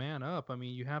 having a man up. I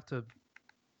mean, you have to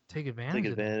take advantage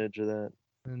of that.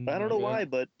 And I don't know why,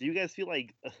 but do you guys feel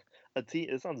like a team?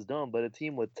 It sounds dumb, but a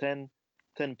team with 10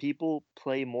 people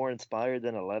play more inspired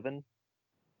than 11?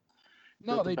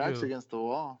 No, they do. Against the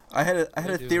wall. I had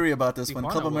a theory about this when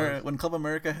Club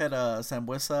America had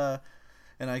Sambuesa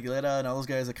and Aguilera and all those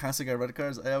guys that constantly got red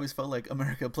cards, I always felt like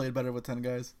America played better with 10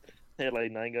 guys. They had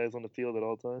like 9 guys on the field at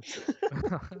all times.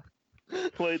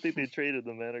 Why do you think they traded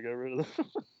them, man, or got rid of them?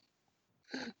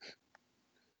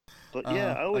 But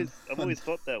yeah, I've always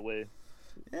felt that way.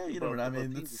 Yeah, you know what I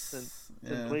mean. It's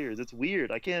 10 players. It's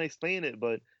weird. I can't explain it,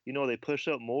 but they push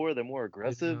up more. They're more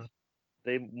aggressive.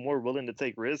 They're more willing to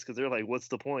take risks because they're like, "What's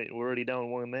the point? We're already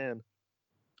down 1 man."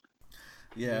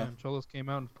 Yeah. And Cholos came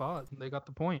out and fought, and they got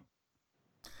the point.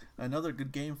 Another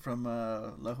good game from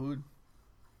Lahoud.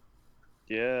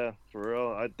 Yeah, for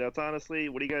real. That's honestly,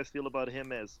 what do you guys feel about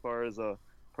him as far as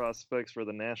prospects for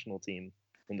the national team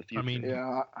in the future? I mean,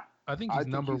 I think he's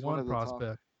number one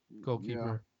prospect,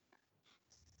 goalkeeper.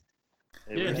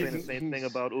 Yeah. We were saying the same thing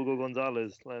about Hugo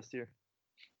Gonzalez last year.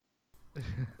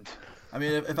 I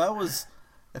mean, if I was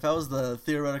the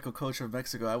theoretical coach of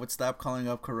Mexico, I would stop calling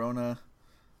up Corona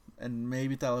and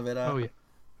maybe Talavera. Oh yeah.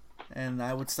 And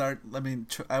I would start. I mean,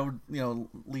 I would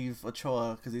leave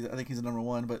Ochoa because I think he's the number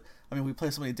one. But I mean, we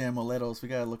play so many damn Moleros. We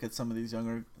gotta look at some of these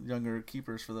younger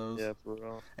keepers for those. Yeah, for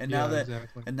real. And now that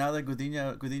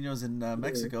Gudiño's in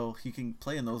Mexico, he can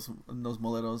play in those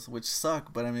Moleros, which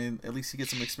suck. But I mean, at least he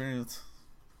gets some experience.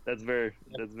 It's a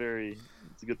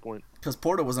good point. Because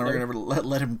Porto was never gonna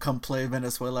let him come play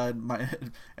Venezuela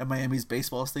at Miami's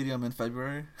baseball stadium in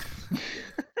February.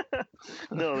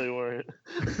 No, they weren't.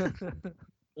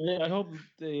 Yeah, I hope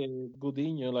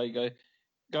Gudiño,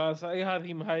 guys, I had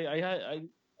him high.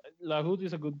 Lahoud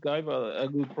is a good guy, but a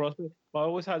good prospect. But I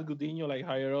always had Gudiño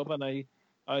higher up, and I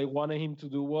wanted him to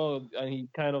do well, and he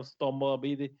kind of stumbled a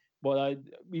bit. But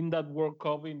in that World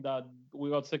Cup, in that we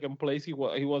got second place, he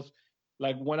was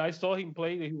like, when I saw him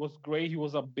play, he was great. He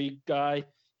was a big guy.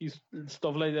 He's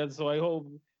stuff like that. So I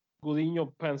hope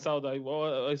Gudiño pans out. I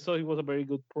saw he was a very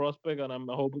good prospect, and I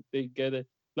hope they get it.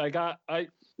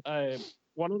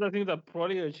 One of the things that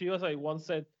probably the Chivas, I once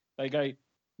said,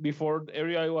 before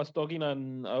area I was talking,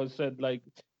 and I said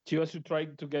Chivas should try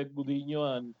to get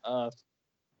Gudiño and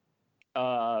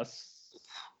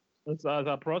as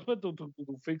a prospect to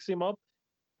fix him up,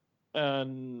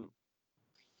 and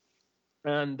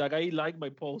that guy liked my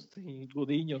post.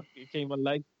 Gudiño came and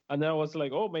and then I was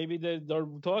like, oh, maybe they're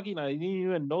talking. I didn't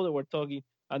even know they were talking,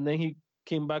 and then he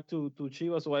came back to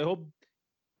Chivas. So I hope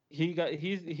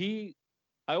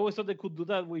I always thought they could do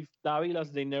that with Davila.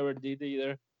 They never did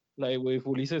either. With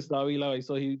Ulises Davila, I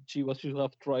saw Chivas should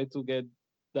have tried to get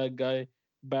that guy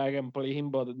back and play him,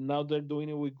 but now they're doing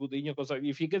it with Gudiño because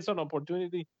if he gets an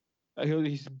opportunity,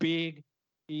 he's big.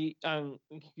 He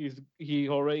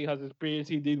already has experience.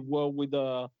 He did well with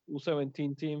the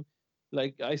U17 team.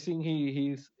 I think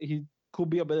he could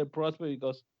be a better prospect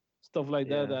because stuff like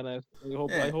that. And I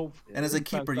hope. And as a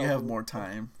keeper, you have more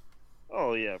time.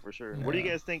 Oh yeah, for sure. Yeah. What do you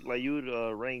guys think?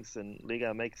 Lahoud ranks in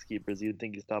LigaMX keepers. You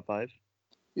think he's top 5?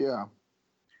 Yeah,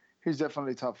 he's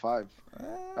definitely top 5.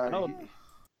 The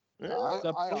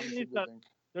point is that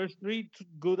there's 3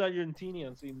 good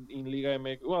Argentinians in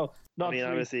LigaMX. Well, not I mean, 3.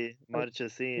 obviously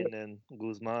Marchesín and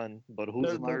Guzman, but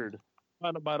who's the third?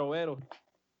 Barovero.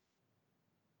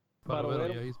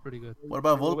 Yeah, he's pretty good. What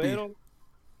about Volpi?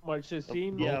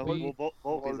 Marchesín. Yeah,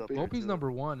 Volpi's up there. Volpi's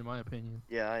number 1 in my opinion.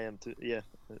 Yeah, I am too. Yeah,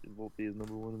 Volpi is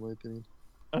number 1 in my opinion.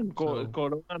 And Corona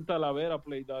and Talavera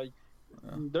played that.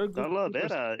 They're good.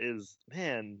 Talavera is,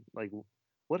 man,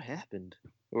 what happened?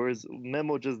 Or is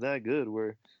Memo just that good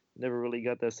where never really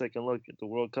got that second look at the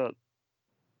World Cup?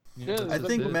 Yeah, I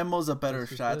think Memo's a better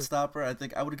shot stopper. I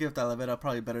think I would give Talavera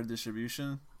probably better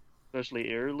distribution.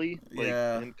 Especially early,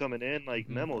 him coming in,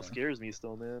 Memo scares me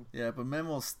still, man. Yeah, but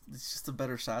Memo's it's just a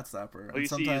better shot stopper. And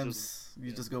sometimes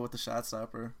you just go with the shot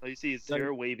stopper. You see his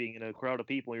hair waving in a crowd of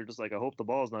people, and you're just like, I hope the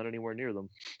ball's not anywhere near them.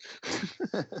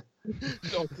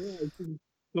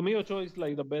 To me, Ochoa is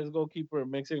the best goalkeeper,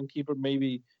 Mexican keeper,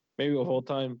 maybe of all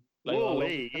time.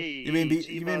 You mean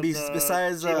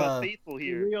besides faithful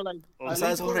here?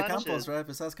 Besides Jorge Campos, right?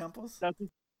 Besides Campos.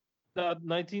 That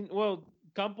 19. Well,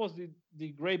 Campos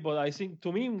did great, but I think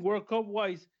to me, World Cup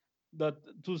wise, that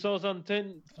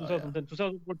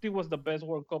 2014 was the best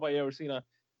World Cup I ever seen a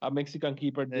Mexican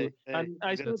keeper do.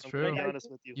 That's true.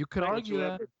 You could argue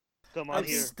that. I'm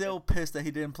still pissed that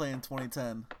he didn't play in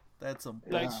 2010. That's some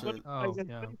bullshit. Oh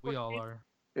yeah, we all are.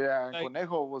 Yeah, and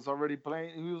Conejo was already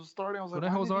playing. He was starting. I was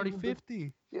Conejo was already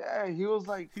 50. Yeah, he was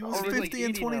 50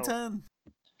 in 2010.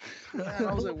 Yeah,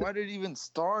 I was like, why did he even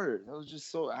start? It was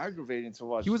just so aggravating to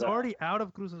watch. He was already out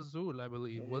of Cruz Azul, I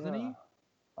believe, wasn't he?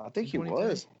 I think he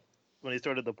was. When he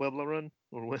started the Puebla run,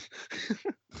 or when?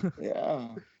 Yeah.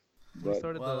 When he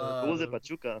started what was it,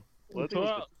 Pachuca? Well, I think it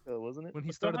was Pachuca, wasn't it? When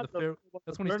he started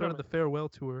that's when he started the farewell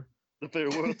tour. The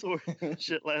farewell tour.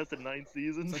 Shit lasted 9 It's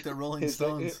seasons. like the Rolling His,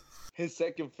 Stones. his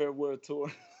second farewell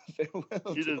tour. Farewell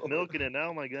You're just tour. milking it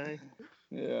now, my guy.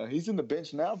 Yeah, he's in the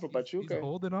bench now for He's Pachuca.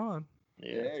 holding on.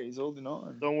 Yeah. Yeah, he's holding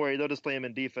on. Don't worry, they'll just play him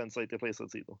in defense like they play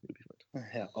Salcido. You'll be fine.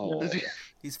 Yeah. Oh,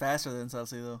 He's faster than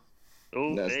Salcido.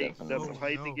 Oh, That's hey, definitely- that's some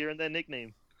height to gear in that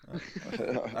nickname.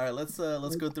 All right, let's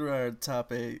go through our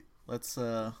top 8. Let's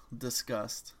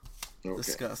discuss. okay.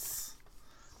 Discuss.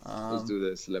 Let's do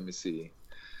this. Let me see.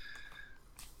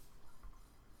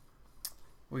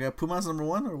 We got Pumas number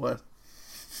 1 or what?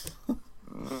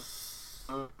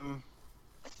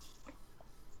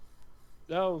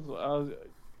 That was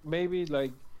maybe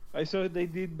like I saw they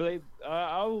did blade.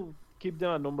 I'll keep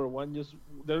them at number 1. Just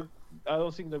they're. I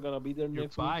don't think they're gonna be there You're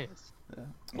next week. biased. Yeah.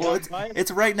 Well, it's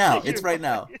right now. It's right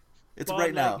now. It's But,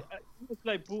 right now. It's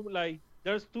like like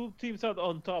there's 2 teams out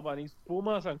on top, and it's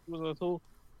Pumas and Cruz Azul,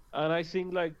 and I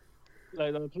think like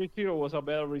the 3-0 was a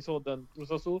better result than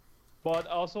Cruz Azul, but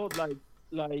also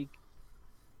like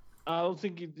I don't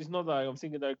think it's not like I'm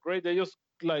thinking they're great. They just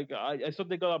like I thought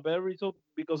they got a better result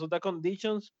because of the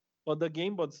conditions of the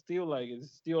game, but still like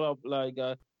it's still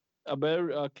a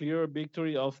better clear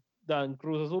victory than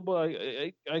Cruz Azul. But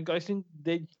I think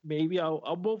they maybe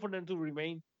I'll vote for them to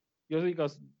remain just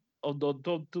because of the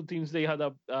top 2 teams they had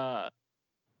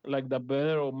like the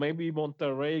better, or maybe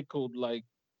Monterrey could like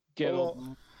get Well, up.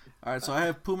 All right, so I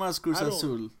have Pumas Cruz I don't-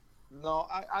 Azul. No,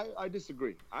 I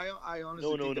disagree. I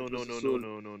honestly No. think that Cruz Azul-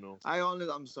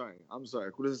 I'm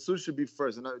sorry. Cruz Azul should be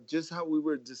first, and just how we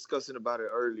were discussing about it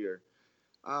earlier.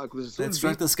 Cruz Azul That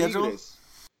strength beat of schedule? Tigres.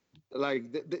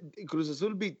 Like Cruz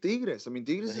Azul beat Tigres. I mean,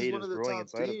 Tigres The is hate one is of the growing top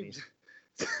inside of me. teams.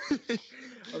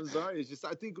 I'm sorry. It's just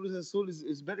I think Cruz Azul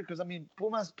is better because I mean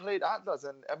Pumas played Atlas,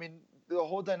 and I mean the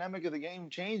whole dynamic of the game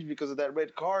changed because of that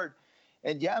red card.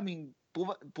 And yeah, I mean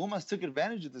Pumas took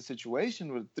advantage of the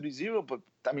situation with 3-0, but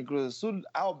I mean Cruz Azul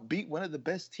outbeat one of the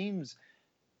best teams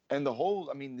in the whole.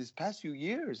 I mean these past few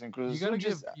years, and Cruz You Azul gotta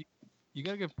just. you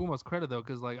gotta give Pumas credit though,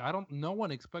 because like no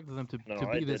one expected them to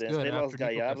I be this didn't. good They after lost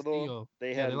Nico Gallardo. Castillo. They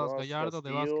Yeah, had they lost lost Gallardo, they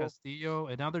lost Castillo. Castillo,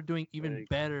 and now they're doing even Like-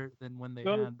 better than when they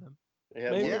Well, had them. They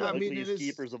had Maybe- one of the Yeah, I mean, ugliest it is-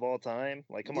 keepers of all time.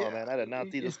 Like, come on, Yeah, man. I did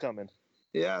not see this coming.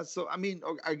 Yeah, so I mean,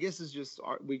 I guess it's just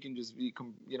we can just be,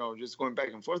 just going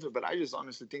back and forth. But I just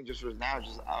honestly think just for now,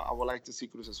 I would like to see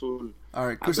Cruz Azul. All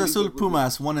right, I Cruz believe Azul that we-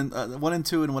 Pumas 1 and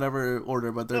 2 in whatever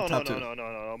order, but they're No, top 2.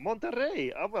 no.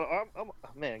 Monterrey.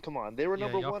 Man, come on. They were Yeah,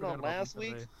 number y'all 1 forgot on about last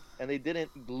week, Monterrey. and they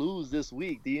didn't lose this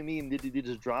week. Do you mean did they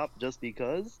just drop just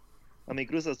because? I mean,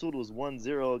 Cruz Azul was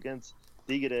 1-0 against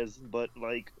Tigres, but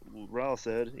like Raul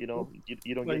said, you don't get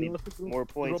Like, any also more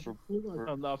points for.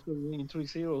 and after winning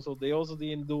 3-0, so they also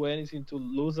didn't do anything to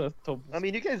lose a top. I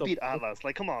mean, you guys top- beat Atlas.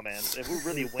 Like, come on, man. If we're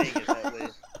really weighing it that way, Yeah,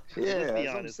 let's be that's what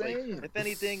I'm honest. Like, saying. if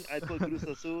anything, I put Cruz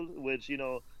Azul, which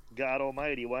God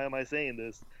Almighty, why am I saying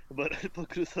this? But I put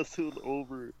Cruz Azul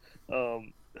over,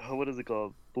 what is it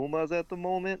called? Pumas at the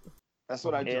moment, That's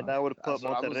what I and I would put that's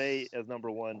what I was- Monterrey as number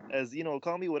 1. As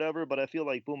call me whatever, but I feel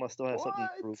like Pumas still has something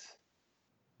to prove.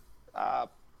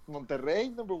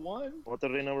 Monterrey number 1.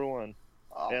 Monterrey number 1,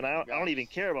 Oh, and I my don't even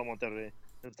gosh. care about Monterrey.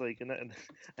 It's like, and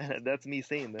that's me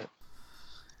saying that.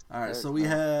 All right, so we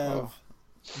have.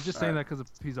 I'm just saying that because of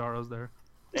Pizarro's there.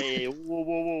 Hey,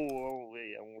 whoa,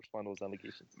 wait, I won't respond to those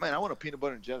allegations. Man, I want a peanut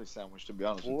butter and jelly sandwich to be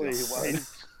honest Boy, with you.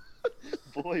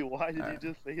 why did you Alright.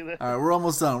 just say that? All right, we're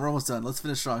almost done. Let's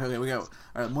finish strong. Okay, we got.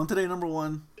 All right, Monterrey number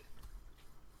 1,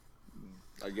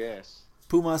 I guess.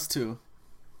 Pumas 2.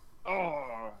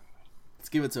 Oh, Let's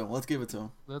give it to him. Let's give it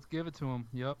to him.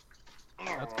 Yep,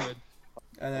 that's good.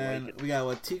 And I then like it. we got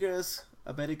what? Tigres,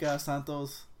 America,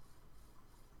 Santos.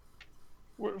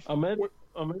 America,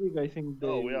 I think they.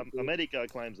 Oh, yeah, America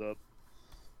climbs up.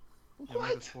 Yeah,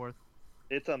 America's fourth.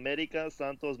 It's America,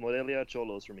 Santos, Morelia,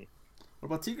 Cholos for me. What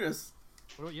about Tigres?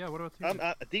 What about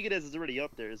Tigres? Tigres is already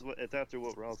up there. It's after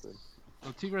what Raul said.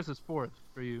 So Tigres is fourth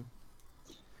for you.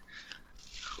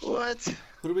 what?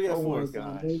 Who do we got Oh for? my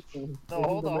God. No,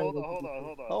 hold on.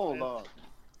 Hold on.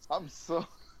 I'm so.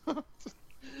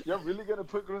 You're really gonna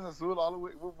put Cruz Azul all the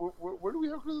way? Where do we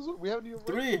have Cruz Azul? We haven't even.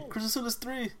 3. Cruz Azul is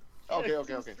 3. Okay.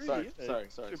 It's three. Sorry.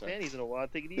 Put your panties in a wad.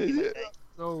 Take it easy. Yeah. my guy.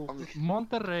 So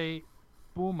Monterrey,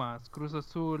 Pumas, Cruz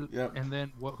Azul, Yep. and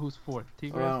then who's fourth?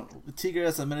 Tigres.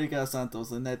 Tigres, America,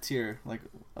 Santos, in that tier, like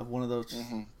of one of those.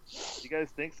 Mhm. You guys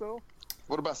think so?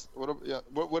 What do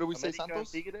we say, America,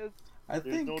 Santos? Tigres? I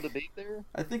There's think no debate there.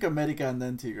 I think America and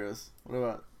then Tigres. What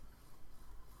about?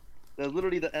 There's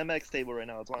literally the MX table right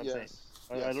now. That's what I'm saying. Yes.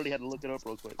 I literally had to look it up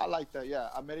real quick. I like that. Yeah,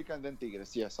 America and then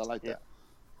Tigres. Yes, I like Yeah. that.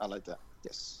 I like that.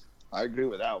 Yes, I agree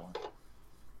with that one.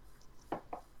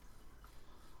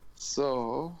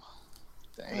 So,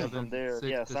 And Dang. from there, Six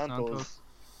yeah, is Santos.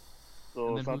 So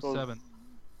And then Santos. who's 7?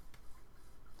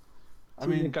 I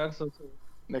mean, Necaxa, so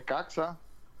Necaxa.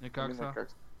 I mean, Necaxa.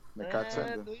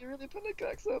 Necaxa. Do you really put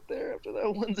Necaxa up there after that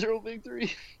 1-0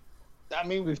 victory? I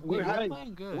mean, With we Necaxa. have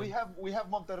Playing good. we have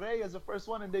Monterrey as the first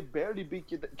one, and they barely beat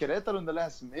Querétaro in the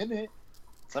last minute.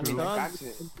 So, I mean, True.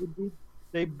 Necaxa.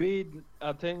 they beat.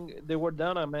 I think they were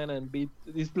down a man and beat.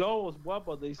 This blow was what,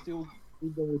 but they still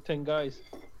beat them with 10 guys.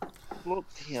 Well,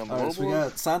 damn, all right, so we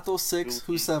Lobos. got Santos 6.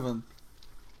 Who's 7?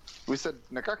 We said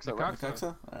Necaxa, right? Necaxa. Necaxa?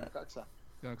 All right. Necaxa.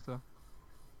 Necaxa.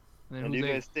 And And then do you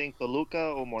who's guys think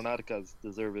Toluca or Monarcas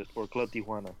deserve it, or Club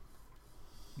Tijuana?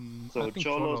 8? So I think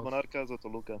Cholos, Monarcas, or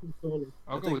Toluca? I'll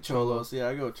I go think with Cholos. Yeah,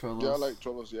 I go with Cholos. Yeah, I like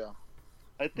Cholos. Yeah.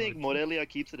 I think Morelia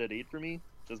keeps it at 8 for me,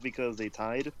 just because they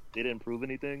tied. They didn't prove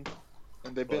anything.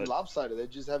 And they've been But- lopsided. They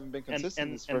just haven't been consistent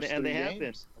And this first and three they have been.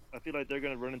 games. I feel like they're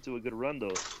gonna run into a good run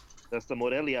though. That's the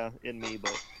Morelia in me,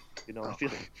 but you know, I feel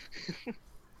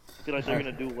I feel like they're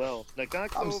gonna do well.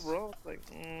 Necaxa I'm s- overall, it's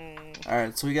like All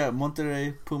right, so we got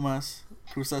Monterrey, Pumas,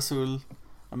 Cruz Azul,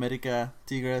 America,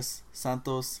 Tigres,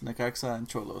 Santos, Necaxa, and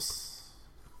Cholos.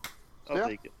 I'll Yeah.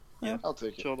 take it. I'll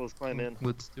take it. Cholos climb in.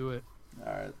 Let's do it.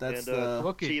 All right, that's And, the.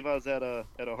 Lucky. Chivas at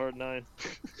a hard 9.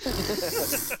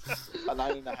 A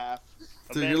 9.5.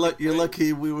 Dude, you're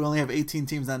lucky we only have 18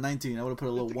 teams, not 19. I would have put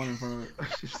a little 1 in front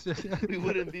of it. We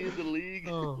wouldn't be in the league.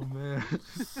 Oh man.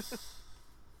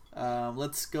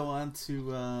 Let's go on to.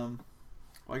 Well,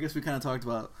 I guess we kind of talked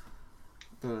about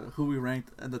who we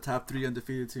ranked in the top 3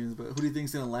 undefeated teams, but who do you think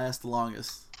is going to last the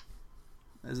longest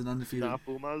as an undefeated? Nah,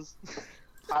 Pumas.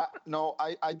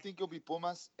 I think it'll be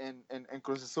Pumas and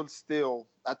Cruz Azul still.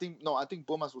 I think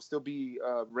Pumas will still be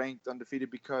ranked undefeated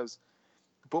because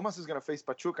Pumas is going to face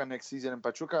Pachuca next season,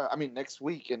 and next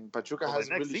week, and Pachuca Oh,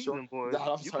 hasn't next really season, shown. boy.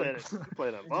 I'm You sorry.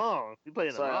 playing a long. You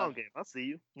playing a Sorry, long game. I see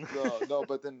you. No,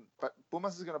 but then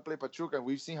Pumas is going to play Pachuca, and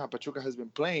we've seen how Pachuca has been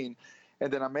playing.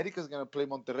 And then America is going to play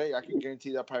Monterrey. I can guarantee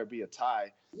that'll probably be a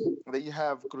tie. And then you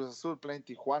have Cruz Azul playing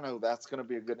Tijuana. That's going to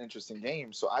be a good, interesting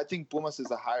game. So I think Pumas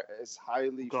is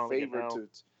highly Calling it favored now.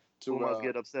 to Pumas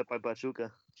get upset by Pachuca.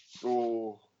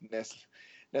 Oh, Ness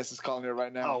is calling it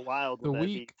right How now. wild The would that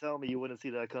be? week- Tell me you wouldn't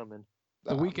see that coming.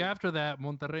 The week after that,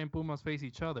 Monterrey and Pumas face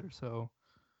each other. So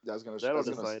That'll That'll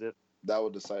decide it. That will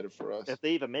decide it for us. If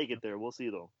they even make it there, we'll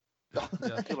see though.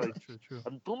 yeah, feel like- true.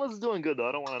 Pumas is doing good though.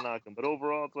 I don't want to knock them, but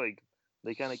overall, it's like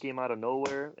they kind of came out of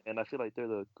nowhere, and I feel like they're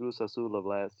the Cruz Azul of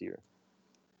last year.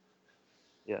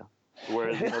 Yeah,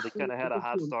 whereas they kind of had a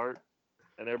hot start,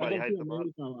 and everybody I hyped can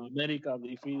them see up. America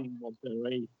defeating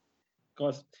Monterrey.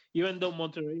 Because even though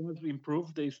Monterrey has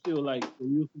improved, they still they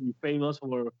used to be famous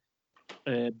for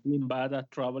being bad at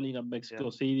traveling at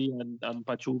Mexico City and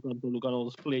Pachuca and Toluca and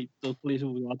those places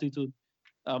with altitude.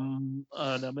 And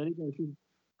America,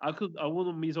 I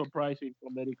wouldn't be surprised if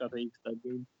America takes that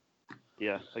game.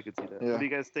 Yeah, I could see that. Yeah. What do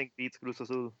you guys think beats Cruz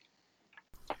Azul?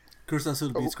 Cruz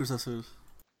Azul beats Cruz Azul.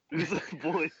 Boy,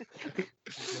 Good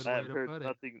I way haven't to heard put it.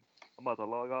 nothing. I'm about to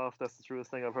log off. That's the truest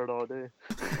thing I've heard all day.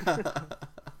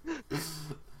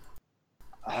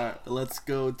 Alright, let's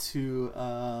go to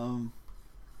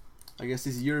I guess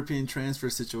these European transfer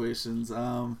situations.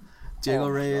 Diego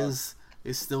Reyes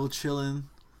is still chilling.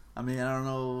 I mean, I don't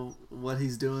know what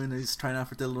he's doing. He's trying out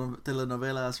for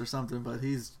telenovelas or something, but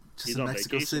he's just He's in on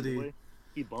Mexico vacation, City. boy.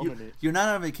 He bumming it. You're not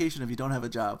on vacation if you don't have a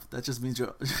job. That just means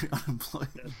you're unemployed.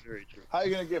 That's very true. How are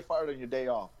you gonna get fired on your day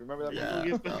off? Remember that? Yeah.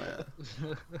 movie? Oh,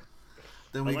 yeah.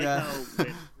 Then I we like got. how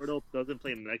when Porto doesn't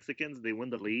play Mexicans, they win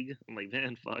the league. I'm like,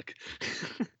 man, fuck.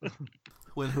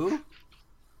 When who?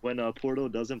 When Porto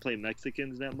doesn't play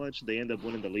Mexicans that much, they end up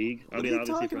winning the league. What are you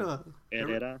talking about?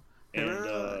 Herrera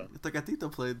Herrera, Tecatito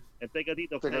played. and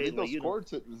Tecatito played. Tecatito Like, scored.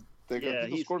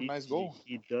 Tecatito scored a nice goal.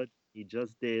 He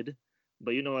just did.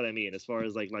 But you know what I mean. As far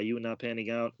as like you not panning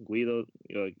out, Guido,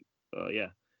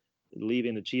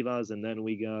 leaving the Chivas, and then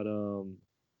we got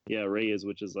Reyes,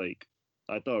 which is like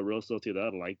I thought Real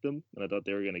Sociedad liked them, and I thought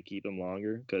they were gonna keep him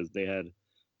longer because they had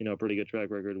a pretty good track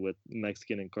record with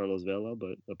Mexican and Carlos Vela,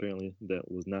 but apparently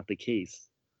that was not the case.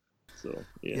 So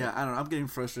Yeah, I don't know. I'm getting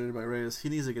frustrated by Reyes. He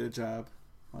needs to get a job.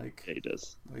 Yeah, he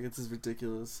does. Like it's just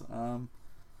ridiculous.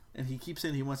 And he keeps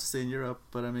saying he wants to stay in Europe,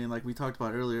 but I mean, like we talked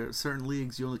about earlier, certain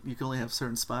leagues you can only have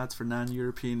certain spots for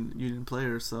non-European Union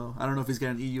players. So I don't know if he's got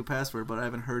an EU passport, but I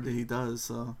haven't heard that he does.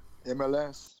 So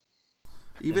MLS.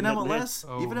 even And MLS,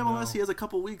 Oh, even MLS, no. he has a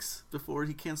couple weeks before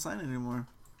he can't sign anymore.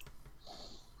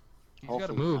 He's got to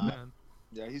Hopefully move, not. man.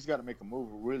 Yeah, he's got to make a move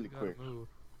really He's quick. got to move.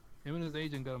 Him and his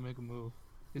agent got to make a move.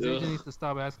 His Yeah. agent needs to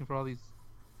stop asking for all these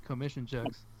commission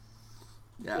checks.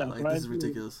 Yeah, Yeah, like this is Brian-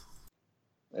 ridiculous.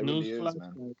 It really is,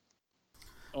 Newsflash, man.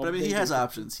 But I mean, he has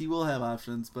options. He will have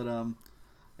options. But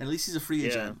And at least he's a free Yeah.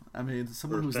 agent. I mean,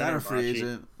 someone For who's not a free Fenerbahce.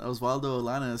 agent, Osvaldo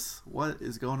Lainez. What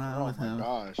is going on Oh with my him?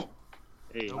 gosh.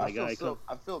 Hey, I my I feel guy, come.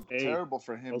 I feel Hey, terrible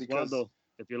for him because Osvaldo,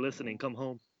 if you're listening, come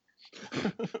home.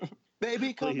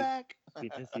 baby, come Please. back. We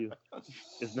miss you.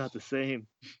 It's not the same.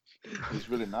 It's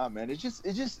really not, man. It's just the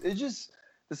Who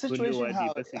knew situation I'd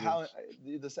be missing him?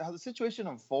 how the situation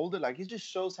unfolded. Like it just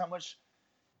shows how much.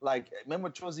 Like remember,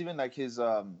 it was even like his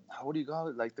what do you call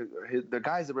it? Like the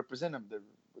guys that represent him,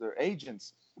 their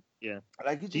agents. Yeah.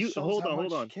 Like it just Do you shows hold how on,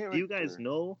 hold much on? character. Do you guys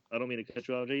know? I don't mean to cut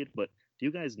you out, Jade, but do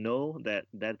you guys know that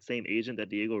that same agent that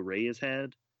Diego Reyes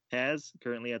has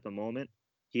currently at the moment?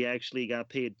 He actually got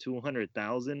paid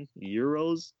 200,000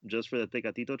 euros just for the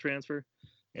Tecatito transfer,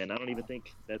 and I don't even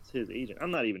think that's his agent.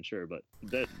 I'm not even sure, but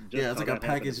that just Yeah, it's how like a that happened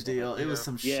package at the moment. deal. It was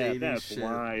some Yeah, shady that's shit.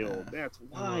 wild. Yeah. That's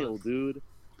wild, dude.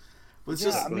 But it's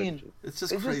Yeah, just, I mean, it's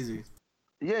just it's just- crazy.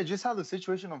 Yeah, just how the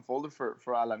situation unfolded for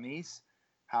Alanis,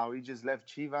 how he just left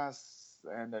Chivas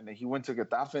and then he went to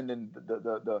Getafe, and then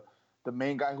the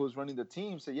main guy who was running the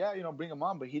team said, yeah, bring him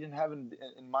on, but he didn't have in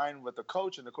mind with the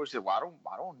coach, and the coach said, well,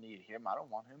 I don't need him, I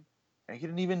don't want him,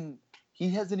 and he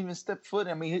hasn't even stepped foot.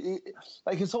 I mean,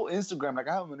 like his whole Instagram, like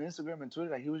I have him on Instagram and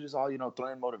Twitter, like he was just all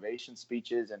throwing motivation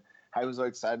speeches and how he was so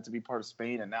excited to be part of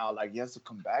Spain, and now like he has to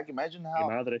come back. Imagine Mi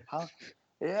madre. how.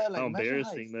 Yeah, like How imagine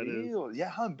embarrassing how that is. feel. Yeah,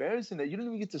 how embarrassing that you don't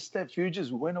even get to step. You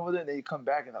just went over there and then you come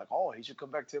back and like, oh, he should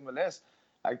come back to MLS.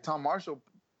 Like Tom Marshall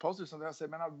posted something. I said,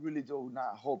 man, I really do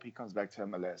not hope he comes back to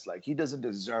MLS. Like he doesn't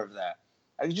deserve that.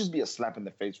 It'd just be a slap in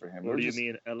the face for him. What do you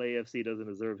mean LAFC doesn't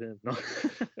deserve him? No.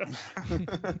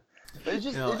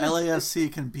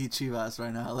 LAFC can beat Chivas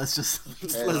right now. Let's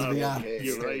be honest.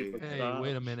 You're right. Hey, Stop.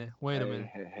 wait a minute. Wait a minute.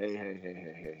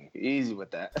 Hey. Easy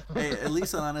with that. Hey, at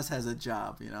least Alanis has a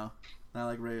job, not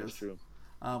like Reyes. That's true.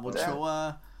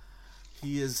 Ochoa,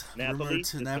 he is Napoli, rumored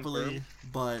to it's Napoli,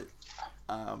 but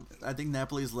I think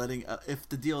Napoli's letting, if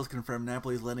the deal is confirmed,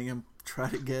 Napoli's letting him try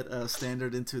to get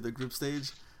Standard into the group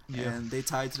stage. Yeah. And they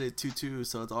tied today 2-2,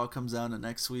 so it all comes down to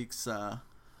next week's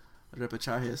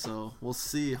repechaje. So we'll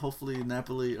see. Hopefully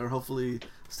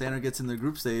Standard gets in the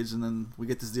group stage, and then we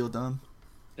get this deal done.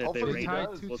 Pepe Hopefully They he Reina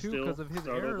tied does. will 2-2 still because of his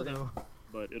start error, over him, though.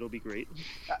 but it'll be great.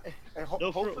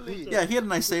 Hopefully, Yeah, he had a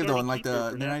nice save though in like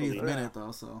keeper the for 90th Napoli. minute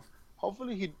though. So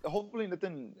hopefully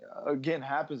nothing again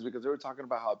happens, because they were talking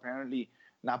about how apparently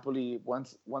Napoli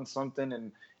wants something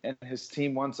and his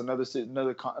team wants another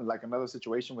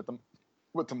situation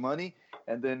with the money,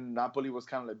 and then Napoli was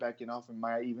kind of like backing off and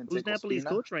might even Who's take Napoli's Ospina.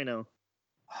 coach right now?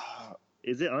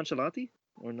 Is it Ancelotti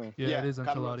or no? Yeah, it is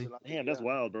Carlo Ancelotti. Damn, that's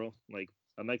wild, bro. Like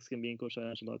a Mexican being coached by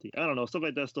Ancelotti. I don't know. Stuff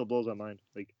like that still blows my mind.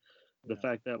 Like the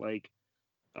fact that like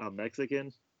a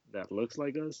Mexican that looks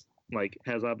like us like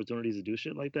has opportunities to do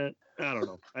shit like that. I don't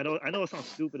know. I know it sounds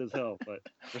stupid as hell, but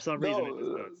for some reason it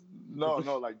just does.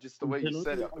 No, like just the way you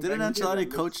said it. didn't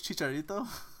Ancelotti coach Chicharito?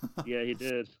 Yeah, he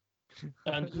did.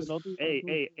 Ancelotti-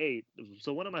 Hey.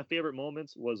 So one of my favorite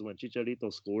moments was when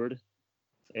Chicharito scored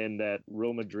in that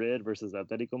Real Madrid versus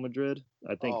Atletico Madrid.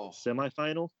 I think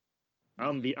semifinal.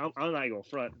 I'm not gonna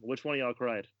front. Which one of y'all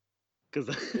cried? Cause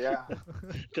Yeah.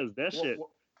 Cause that shit.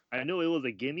 I knew it was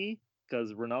a gimme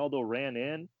because Ronaldo ran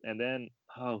in and then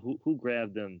who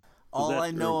grabbed him? All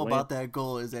I know about that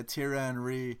goal is that Thierry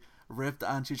Henry ripped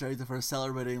on Chicharito for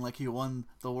celebrating like he won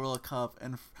the World Cup,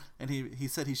 and he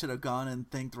said he should have gone and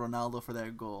thanked Ronaldo for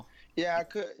that goal. Yeah, I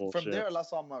could. Bullshit. From there, I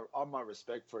lost all my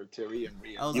respect for Thierry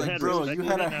Henry. I was You like, had bro, respect you for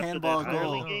had a him after handball that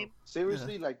Ireland goal. game?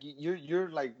 Seriously, like you're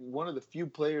like one of the few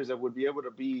players that would be able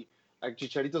to be like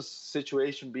Chicharito's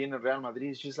situation being in Real Madrid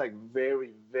is just like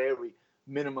very, very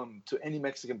minimum to any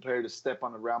Mexican player to step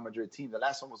on a Real Madrid team. The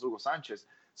last one was Hugo Sanchez.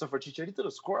 So for Chicharito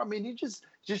to score, I mean, he just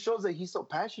shows that he's so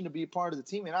passionate to be a part of the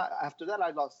team. And after that,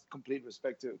 I lost complete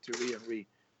respect to Thierry Henry.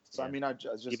 So Yeah. I mean, I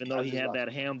just Even though he had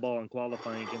that handball in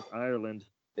qualifying against Ireland.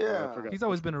 Yeah. I forgot. He's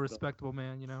always been a respectable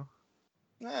man,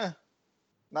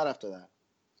 Not after that.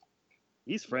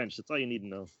 He's French. That's all you need to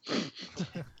know.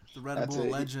 The Red That's Bull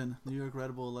it. legend, New York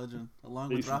Red Bull legend, along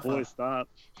with These Rafa. boys stop.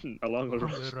 Along with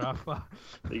Rafa.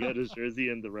 he got his jersey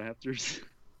and the Raptors.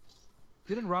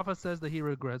 Didn't Rafa says that he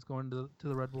regrets going to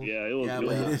the Red Bulls? Yeah, it was. Yeah, it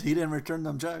but was- he didn't return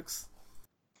them checks.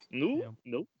 Nope.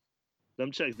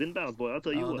 Them checks didn't bounce, boy. I'll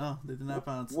tell you Oh what. no, they did not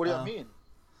bounce. What do you mean?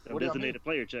 Them What do you designated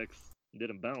player checks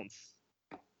didn't bounce.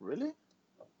 Really?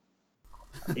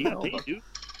 He got paid, dude.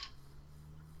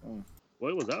 Mm.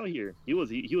 Boy was out here. He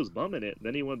was bumming it.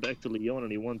 Then he went back to Lyon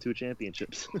and he won 2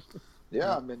 championships.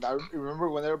 Yeah, I mean, I remember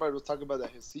when everybody was talking about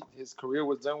that his career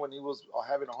was done when he was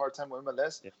having a hard time with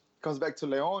MLS. Yeah. Comes back to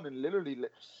Leon, and literally,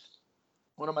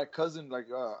 one of my cousins,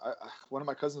 one of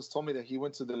my cousins told me that he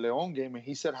went to the Leon game, and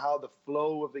he said how the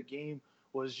flow of the game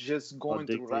was just going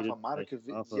through dictated Rafa by Marquez,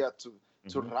 Rafa.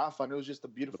 to Rafa, and it was just a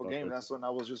beautiful About game. that. That's when I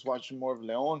was just watching more of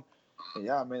Leon. And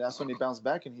yeah, I mean, that's when he bounced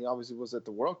back, and he obviously was at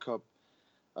the World Cup,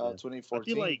 Yeah. 2014. I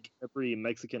feel like every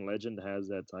Mexican legend has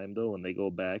that time though when they go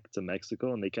back to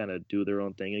Mexico and they kind of do their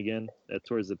own thing again. At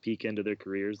towards the peak end of their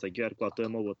careers, like you had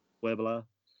Cuauhtemoc with Puebla,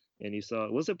 and you saw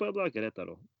was it Puebla or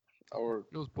Querétaro? Or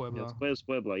It was Yeah, Puebla. it was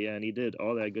Puebla, yeah, and he did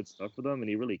all that good stuff for them, and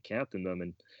he really captained them,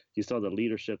 and you saw the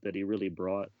leadership that he really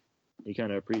brought. He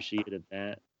kind of appreciated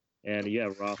that, and you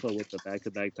have Rafa with the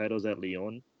back-to-back titles at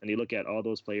Lyon, and you look at all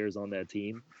those players on that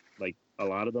team, like a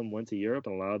lot of them went to Europe,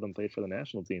 and a lot of them played for the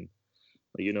national team.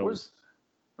 Like, you know, where's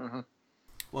uh-huh.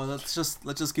 Well, let's just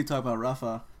keep talking about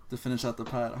Rafa to finish out the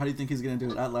pot. How do you think he's gonna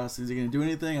do it at last? Is he gonna do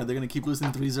anything? Are they gonna keep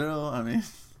losing 3-0? I mean,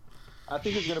 I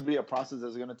think it's going to be a process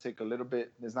that's going to take a little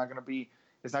bit. It's not going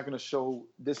to show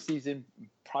this season,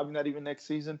 probably not even next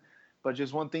season. But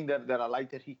just one thing that I like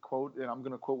that he quoted, and I'm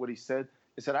going to quote what he said.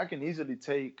 He said, "I can easily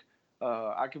take,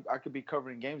 I could be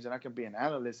covering games and I can be an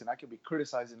analyst and I can be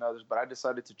criticizing others, but I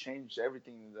decided to change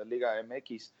everything in the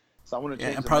LigaMX. So I want to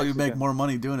change. and probably make more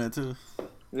money doing it too.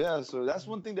 Yeah, so that's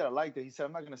one thing that I like that he said.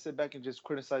 I'm not going to sit back and just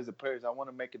criticize the players. I want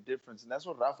to make a difference, and that's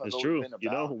what Rafa's it's always true. been about.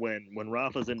 You know, when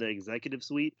Rafa's in the executive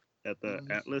suite at the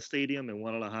Atlas Stadium in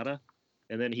Guadalajara,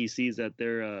 and then he sees that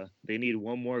they need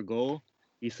one more goal.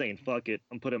 He's saying, "Fuck it,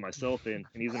 I'm putting myself in,"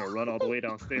 and he's gonna run all the way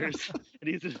downstairs, and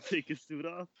he's gonna take his suit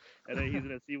off, and then he's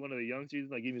gonna see one of the youngsters,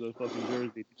 like, "Give me the fucking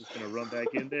jersey." He's just gonna run back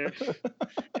in there,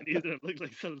 and he's gonna look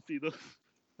like Salcido.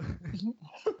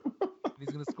 He's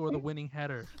gonna score the winning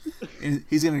header. And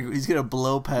he's gonna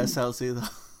blow past Salcido.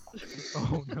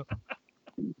 Oh no!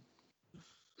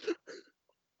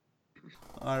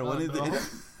 All right, what do you think?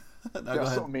 No, go You're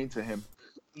ahead. so mean to him.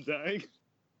 Dying.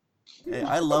 Hey,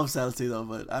 I love Salcido,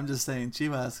 but I'm just saying,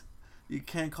 Chivas, you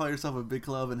can't call yourself a big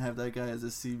club and have that guy as a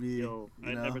CB. Yo,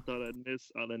 I know? never thought I'd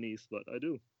miss Alanis, but I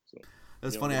do. So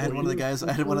It's you know, funny. I the had more one of the you- guys.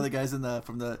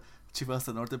 from the Chivas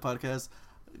del Norte podcast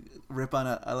rip on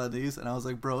Alanis, and I was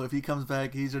like, bro, if he comes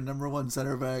back, he's your number one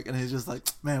center back, and he's just like,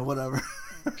 man, whatever.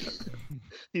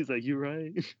 He's like, "You're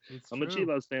right." It's I'm a true.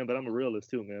 Chivas fan, but I'm a realist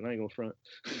too, man. I ain't gonna front.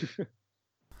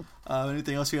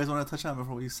 Anything else you guys want to touch on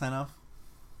before we sign off?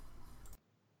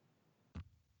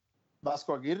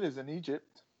 Vasco Aguirre is in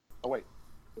Egypt. Oh wait,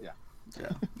 Yeah.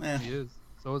 Eh. He is.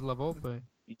 So is La Volpe.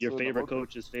 Your So favorite the-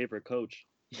 coach's favorite coach.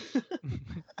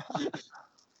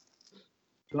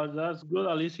 But that's good.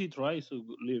 At least he tries to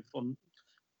live on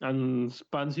and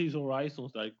expand his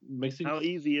horizons. Like Mexico. How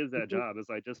easy is that job? It's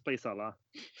like just play Salah.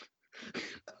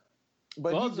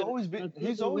 but Well, he's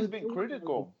always been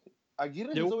critical.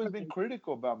 Aguirre They has were- always been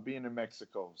critical about being in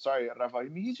Mexico. Sorry, Rafa. I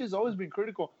mean, he's just always been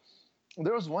critical.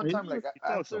 There was one time, like He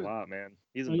talks a after, lot, man.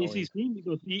 He's And it's annoying. his team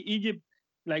because Egypt,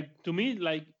 like to me,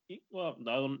 like well,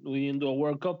 we didn't do a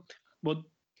World Cup, but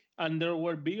and there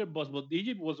were bigger busts, but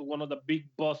Egypt was one of the big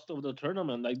busts of the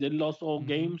tournament. Like they lost all Mhm.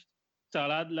 games.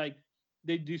 Salah, like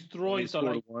they Only destroyed scored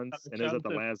Salah. once, and it was at the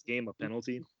last game, a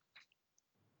penalty.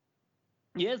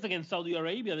 Yes, against Saudi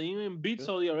Arabia, they even beat Yeah.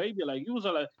 Saudi Arabia. Like it was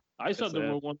like I thought That's they sad.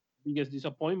 were one of the biggest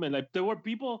disappointment. Like there were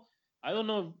people. I don't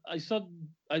know. I thought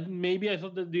maybe I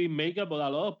thought that they make it, but a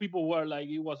lot of people were like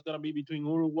it was gonna be between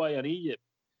Uruguay and Egypt,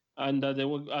 and that they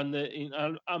were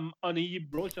on Egypt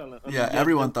broke challenge. Yeah,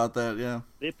 everyone thought that. Yeah.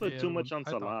 They put Yeah, too much on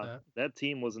I thought Salah. that. That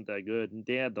team wasn't that good.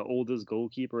 They had the oldest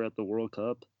goalkeeper at the World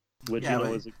Cup, which Yeah, you know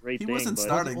but is a great he thing. wasn't but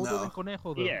starting. Older than though.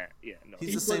 Conejo, though. Yeah, no.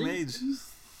 He's the same age.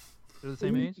 They're the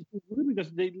same age.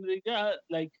 Because they got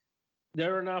like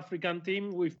they're an African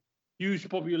team with huge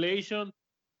population,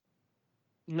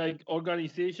 like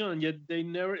organization, and yet they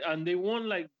never and they won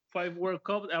like 5 World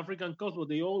Cup African Cups, but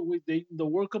the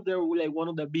World Cup they were like one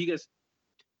of the biggest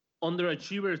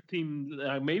underachievers team,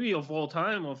 maybe of all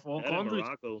time, of all That in countries.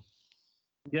 Morocco.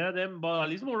 Yeah, them, but at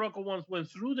least Morocco once went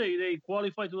through. They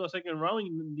qualified to the second round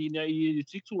in the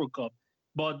 '86 World Cup,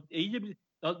 but Egypt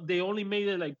they only made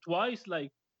it like twice,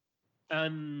 like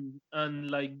and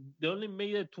like they only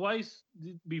made it twice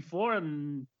before,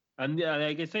 and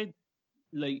like I said,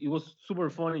 like it was super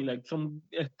funny. Like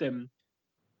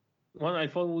one I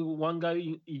followed one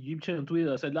guy Egyptian on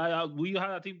Twitter said, "We had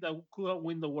a team that could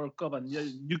win the World Cup, and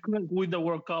you couldn't win the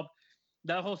World Cup."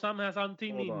 That Hossam Hassan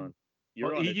team Hold in on.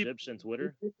 You're on Egypt. Egyptian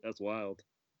Twitter? That's wild.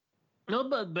 No,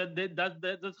 but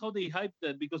that's how they hyped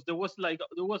it, because there was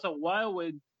a while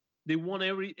when they won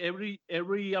every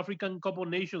African Cup of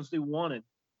Nations they wanted,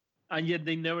 and yet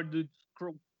they never did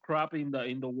crap in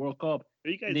the World Cup. Are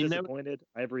you guys They never- disappointed?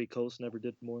 Ivory Coast never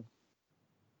did more.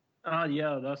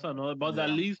 Yeah, that's another. But at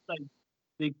Yeah. least like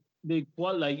they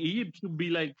like Egypt should be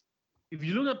like if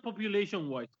you look at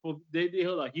population-wise, they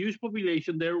have a huge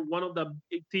population. They're one of the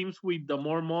teams with the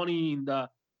more money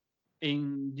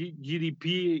in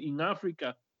GDP in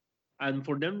Africa, and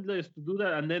for them just to do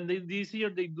that, and then this year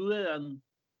they do that, and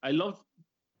I love.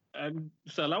 And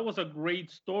Salah was a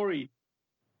great story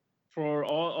for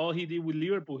all he did with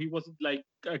Liverpool. He was like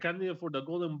a candidate for the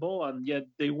Golden Ball, and yet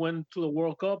they went to the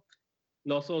World Cup,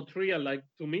 lost all three. And like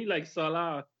to me, like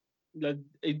Salah, like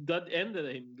that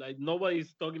ended him. Like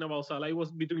nobody's talking about Salah. It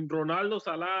was between Ronaldo,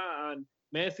 Salah, and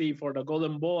Messi for the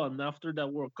Golden Ball, and after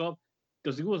that World Cup,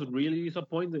 because it was really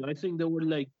disappointing. I think they were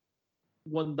like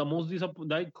the most disappointing.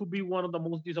 That could be one of the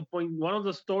most disappointing, one of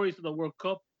the stories of the World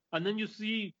Cup. And then you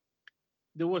see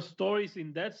there were stories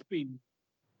in that spin,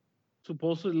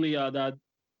 supposedly that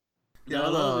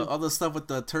all the stuff with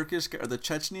the Turkish guy, or the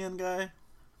Chechenian guy,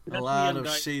 a lot of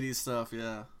shady stuff,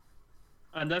 yeah.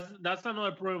 And that's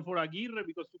another problem for Aguirre,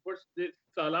 because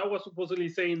Salah was supposedly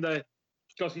saying that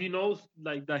because he knows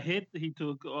like the hit he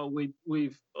took with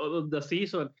the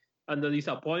season and the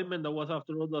disappointment that was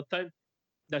after all the time,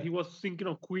 that he was thinking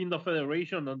of quitting the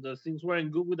federation, and the things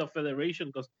weren't good with the federation.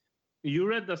 Because you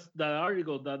read that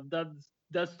article, that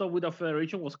stuff with the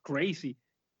federation was crazy.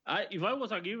 If I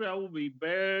was Aguirre, I would be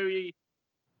very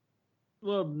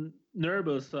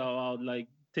nervous about like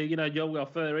taking a job with a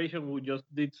federation who just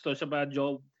did such a bad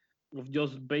job of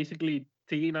just basically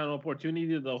taking an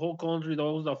opportunity. The whole country, that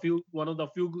was one of the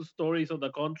few good stories of the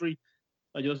country,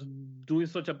 just doing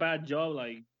such a bad job.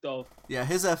 Like, yeah,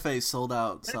 his FA sold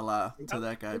out Salah to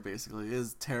that guy. Basically, it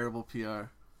is terrible PR.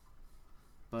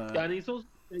 But and it's also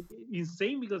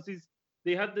insane because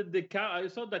they had the I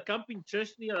saw the camp in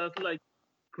Chechnya. That's like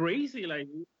crazy.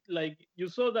 Like you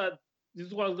saw that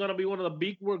this was gonna be one of the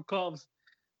big World Cups.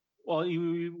 Well,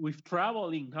 with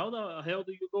traveling, how the hell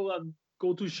do you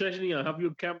go to Chechnya and have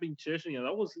your camp in Chechnya?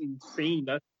 That was insane.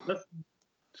 That's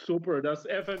super. That's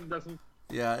FM.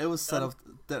 Yeah, it was set up.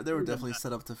 They were definitely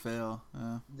set up to fail.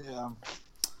 Yeah.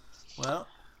 Well.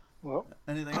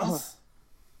 Anything else?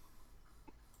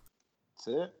 That's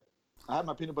it. I had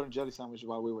my peanut butter and jelly sandwich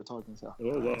while we were talking. So.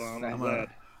 Oh well,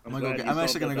 I'm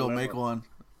actually gonna go make one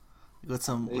with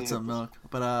some milk.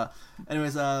 But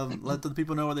anyways, let the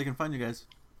people know where they can find you guys.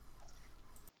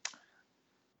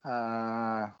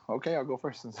 Okay, I'll go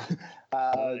first.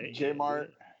 Jmart.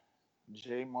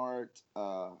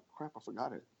 Crap, I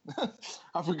forgot it.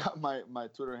 I forgot my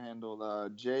Twitter handle.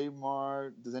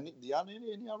 Jmart. Do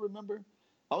y'all remember?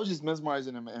 I was just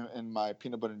mesmerizing him in my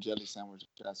peanut butter and jelly sandwich.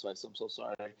 That's why I'm so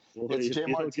sorry. It's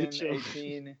Jmart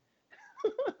 1018.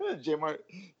 Jmart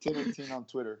 1018 on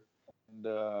Twitter. And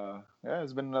yeah,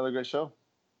 it's been another great show.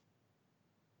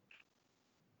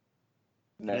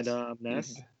 And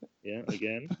Ness, yeah,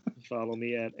 again, follow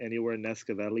me at anywhere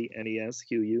Nescavelli,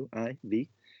 NESQUIVELLI.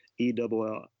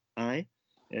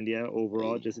 And yeah,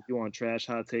 overall, just if you want trash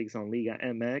hot takes on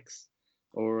LigaMX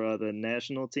or the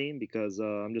national team, because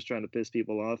I'm just trying to piss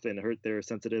people off and hurt their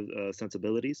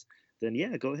sensibilities, then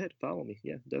yeah, go ahead, follow me.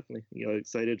 Yeah, definitely.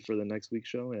 Excited for the next week's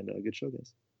show, and good show,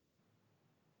 guys.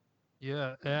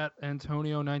 Yeah, at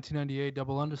Antonio1998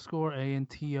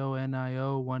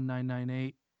 _ANTONIO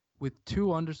 1998 with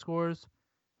 2 underscores.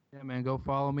 Yeah, man, go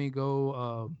follow me.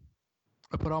 Go.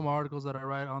 I put all my articles that I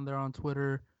write on there on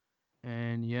Twitter,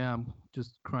 and yeah, I'm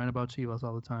just crying about Chivas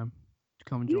all the time.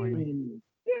 Come and join me.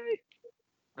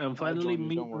 And finally,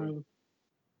 meet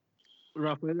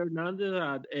Rafael Hernandez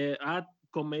at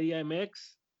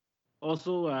ComediaMX,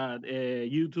 also at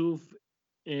YouTube.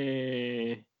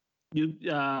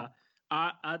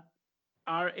 At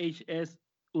RHS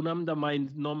Unam,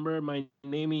 my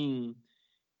name in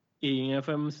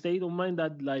FM State. Don't mind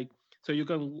that, like, so you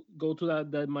can go to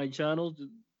that my channels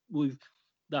with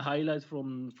the highlights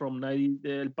from 90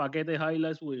 El Paquete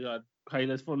highlights, with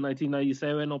highlights from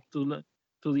 1997 up to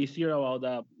this year about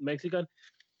the Mexican.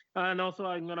 And also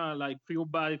I'm gonna like feel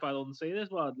bad if I don't say this,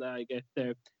 but like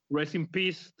rest in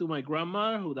peace to my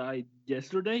grandma who died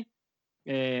yesterday.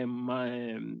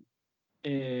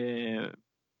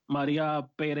 Maria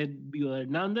Perez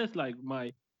Hernandez, like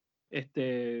my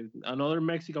another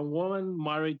Mexican woman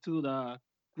married to the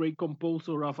great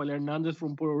composer Rafael Hernandez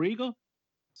from Puerto Rico.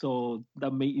 So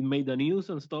that made the news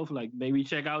and stuff. Like, maybe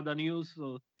check out the news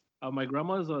at my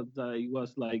grandma's. It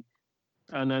was like,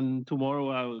 and then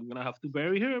tomorrow I'm gonna have to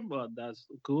bury her, but that's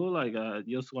cool. Like,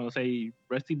 just want to say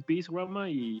rest in peace, grandma,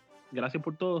 y gracias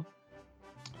por todo.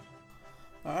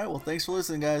 All right, well, thanks for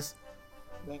listening, guys.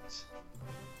 Thanks.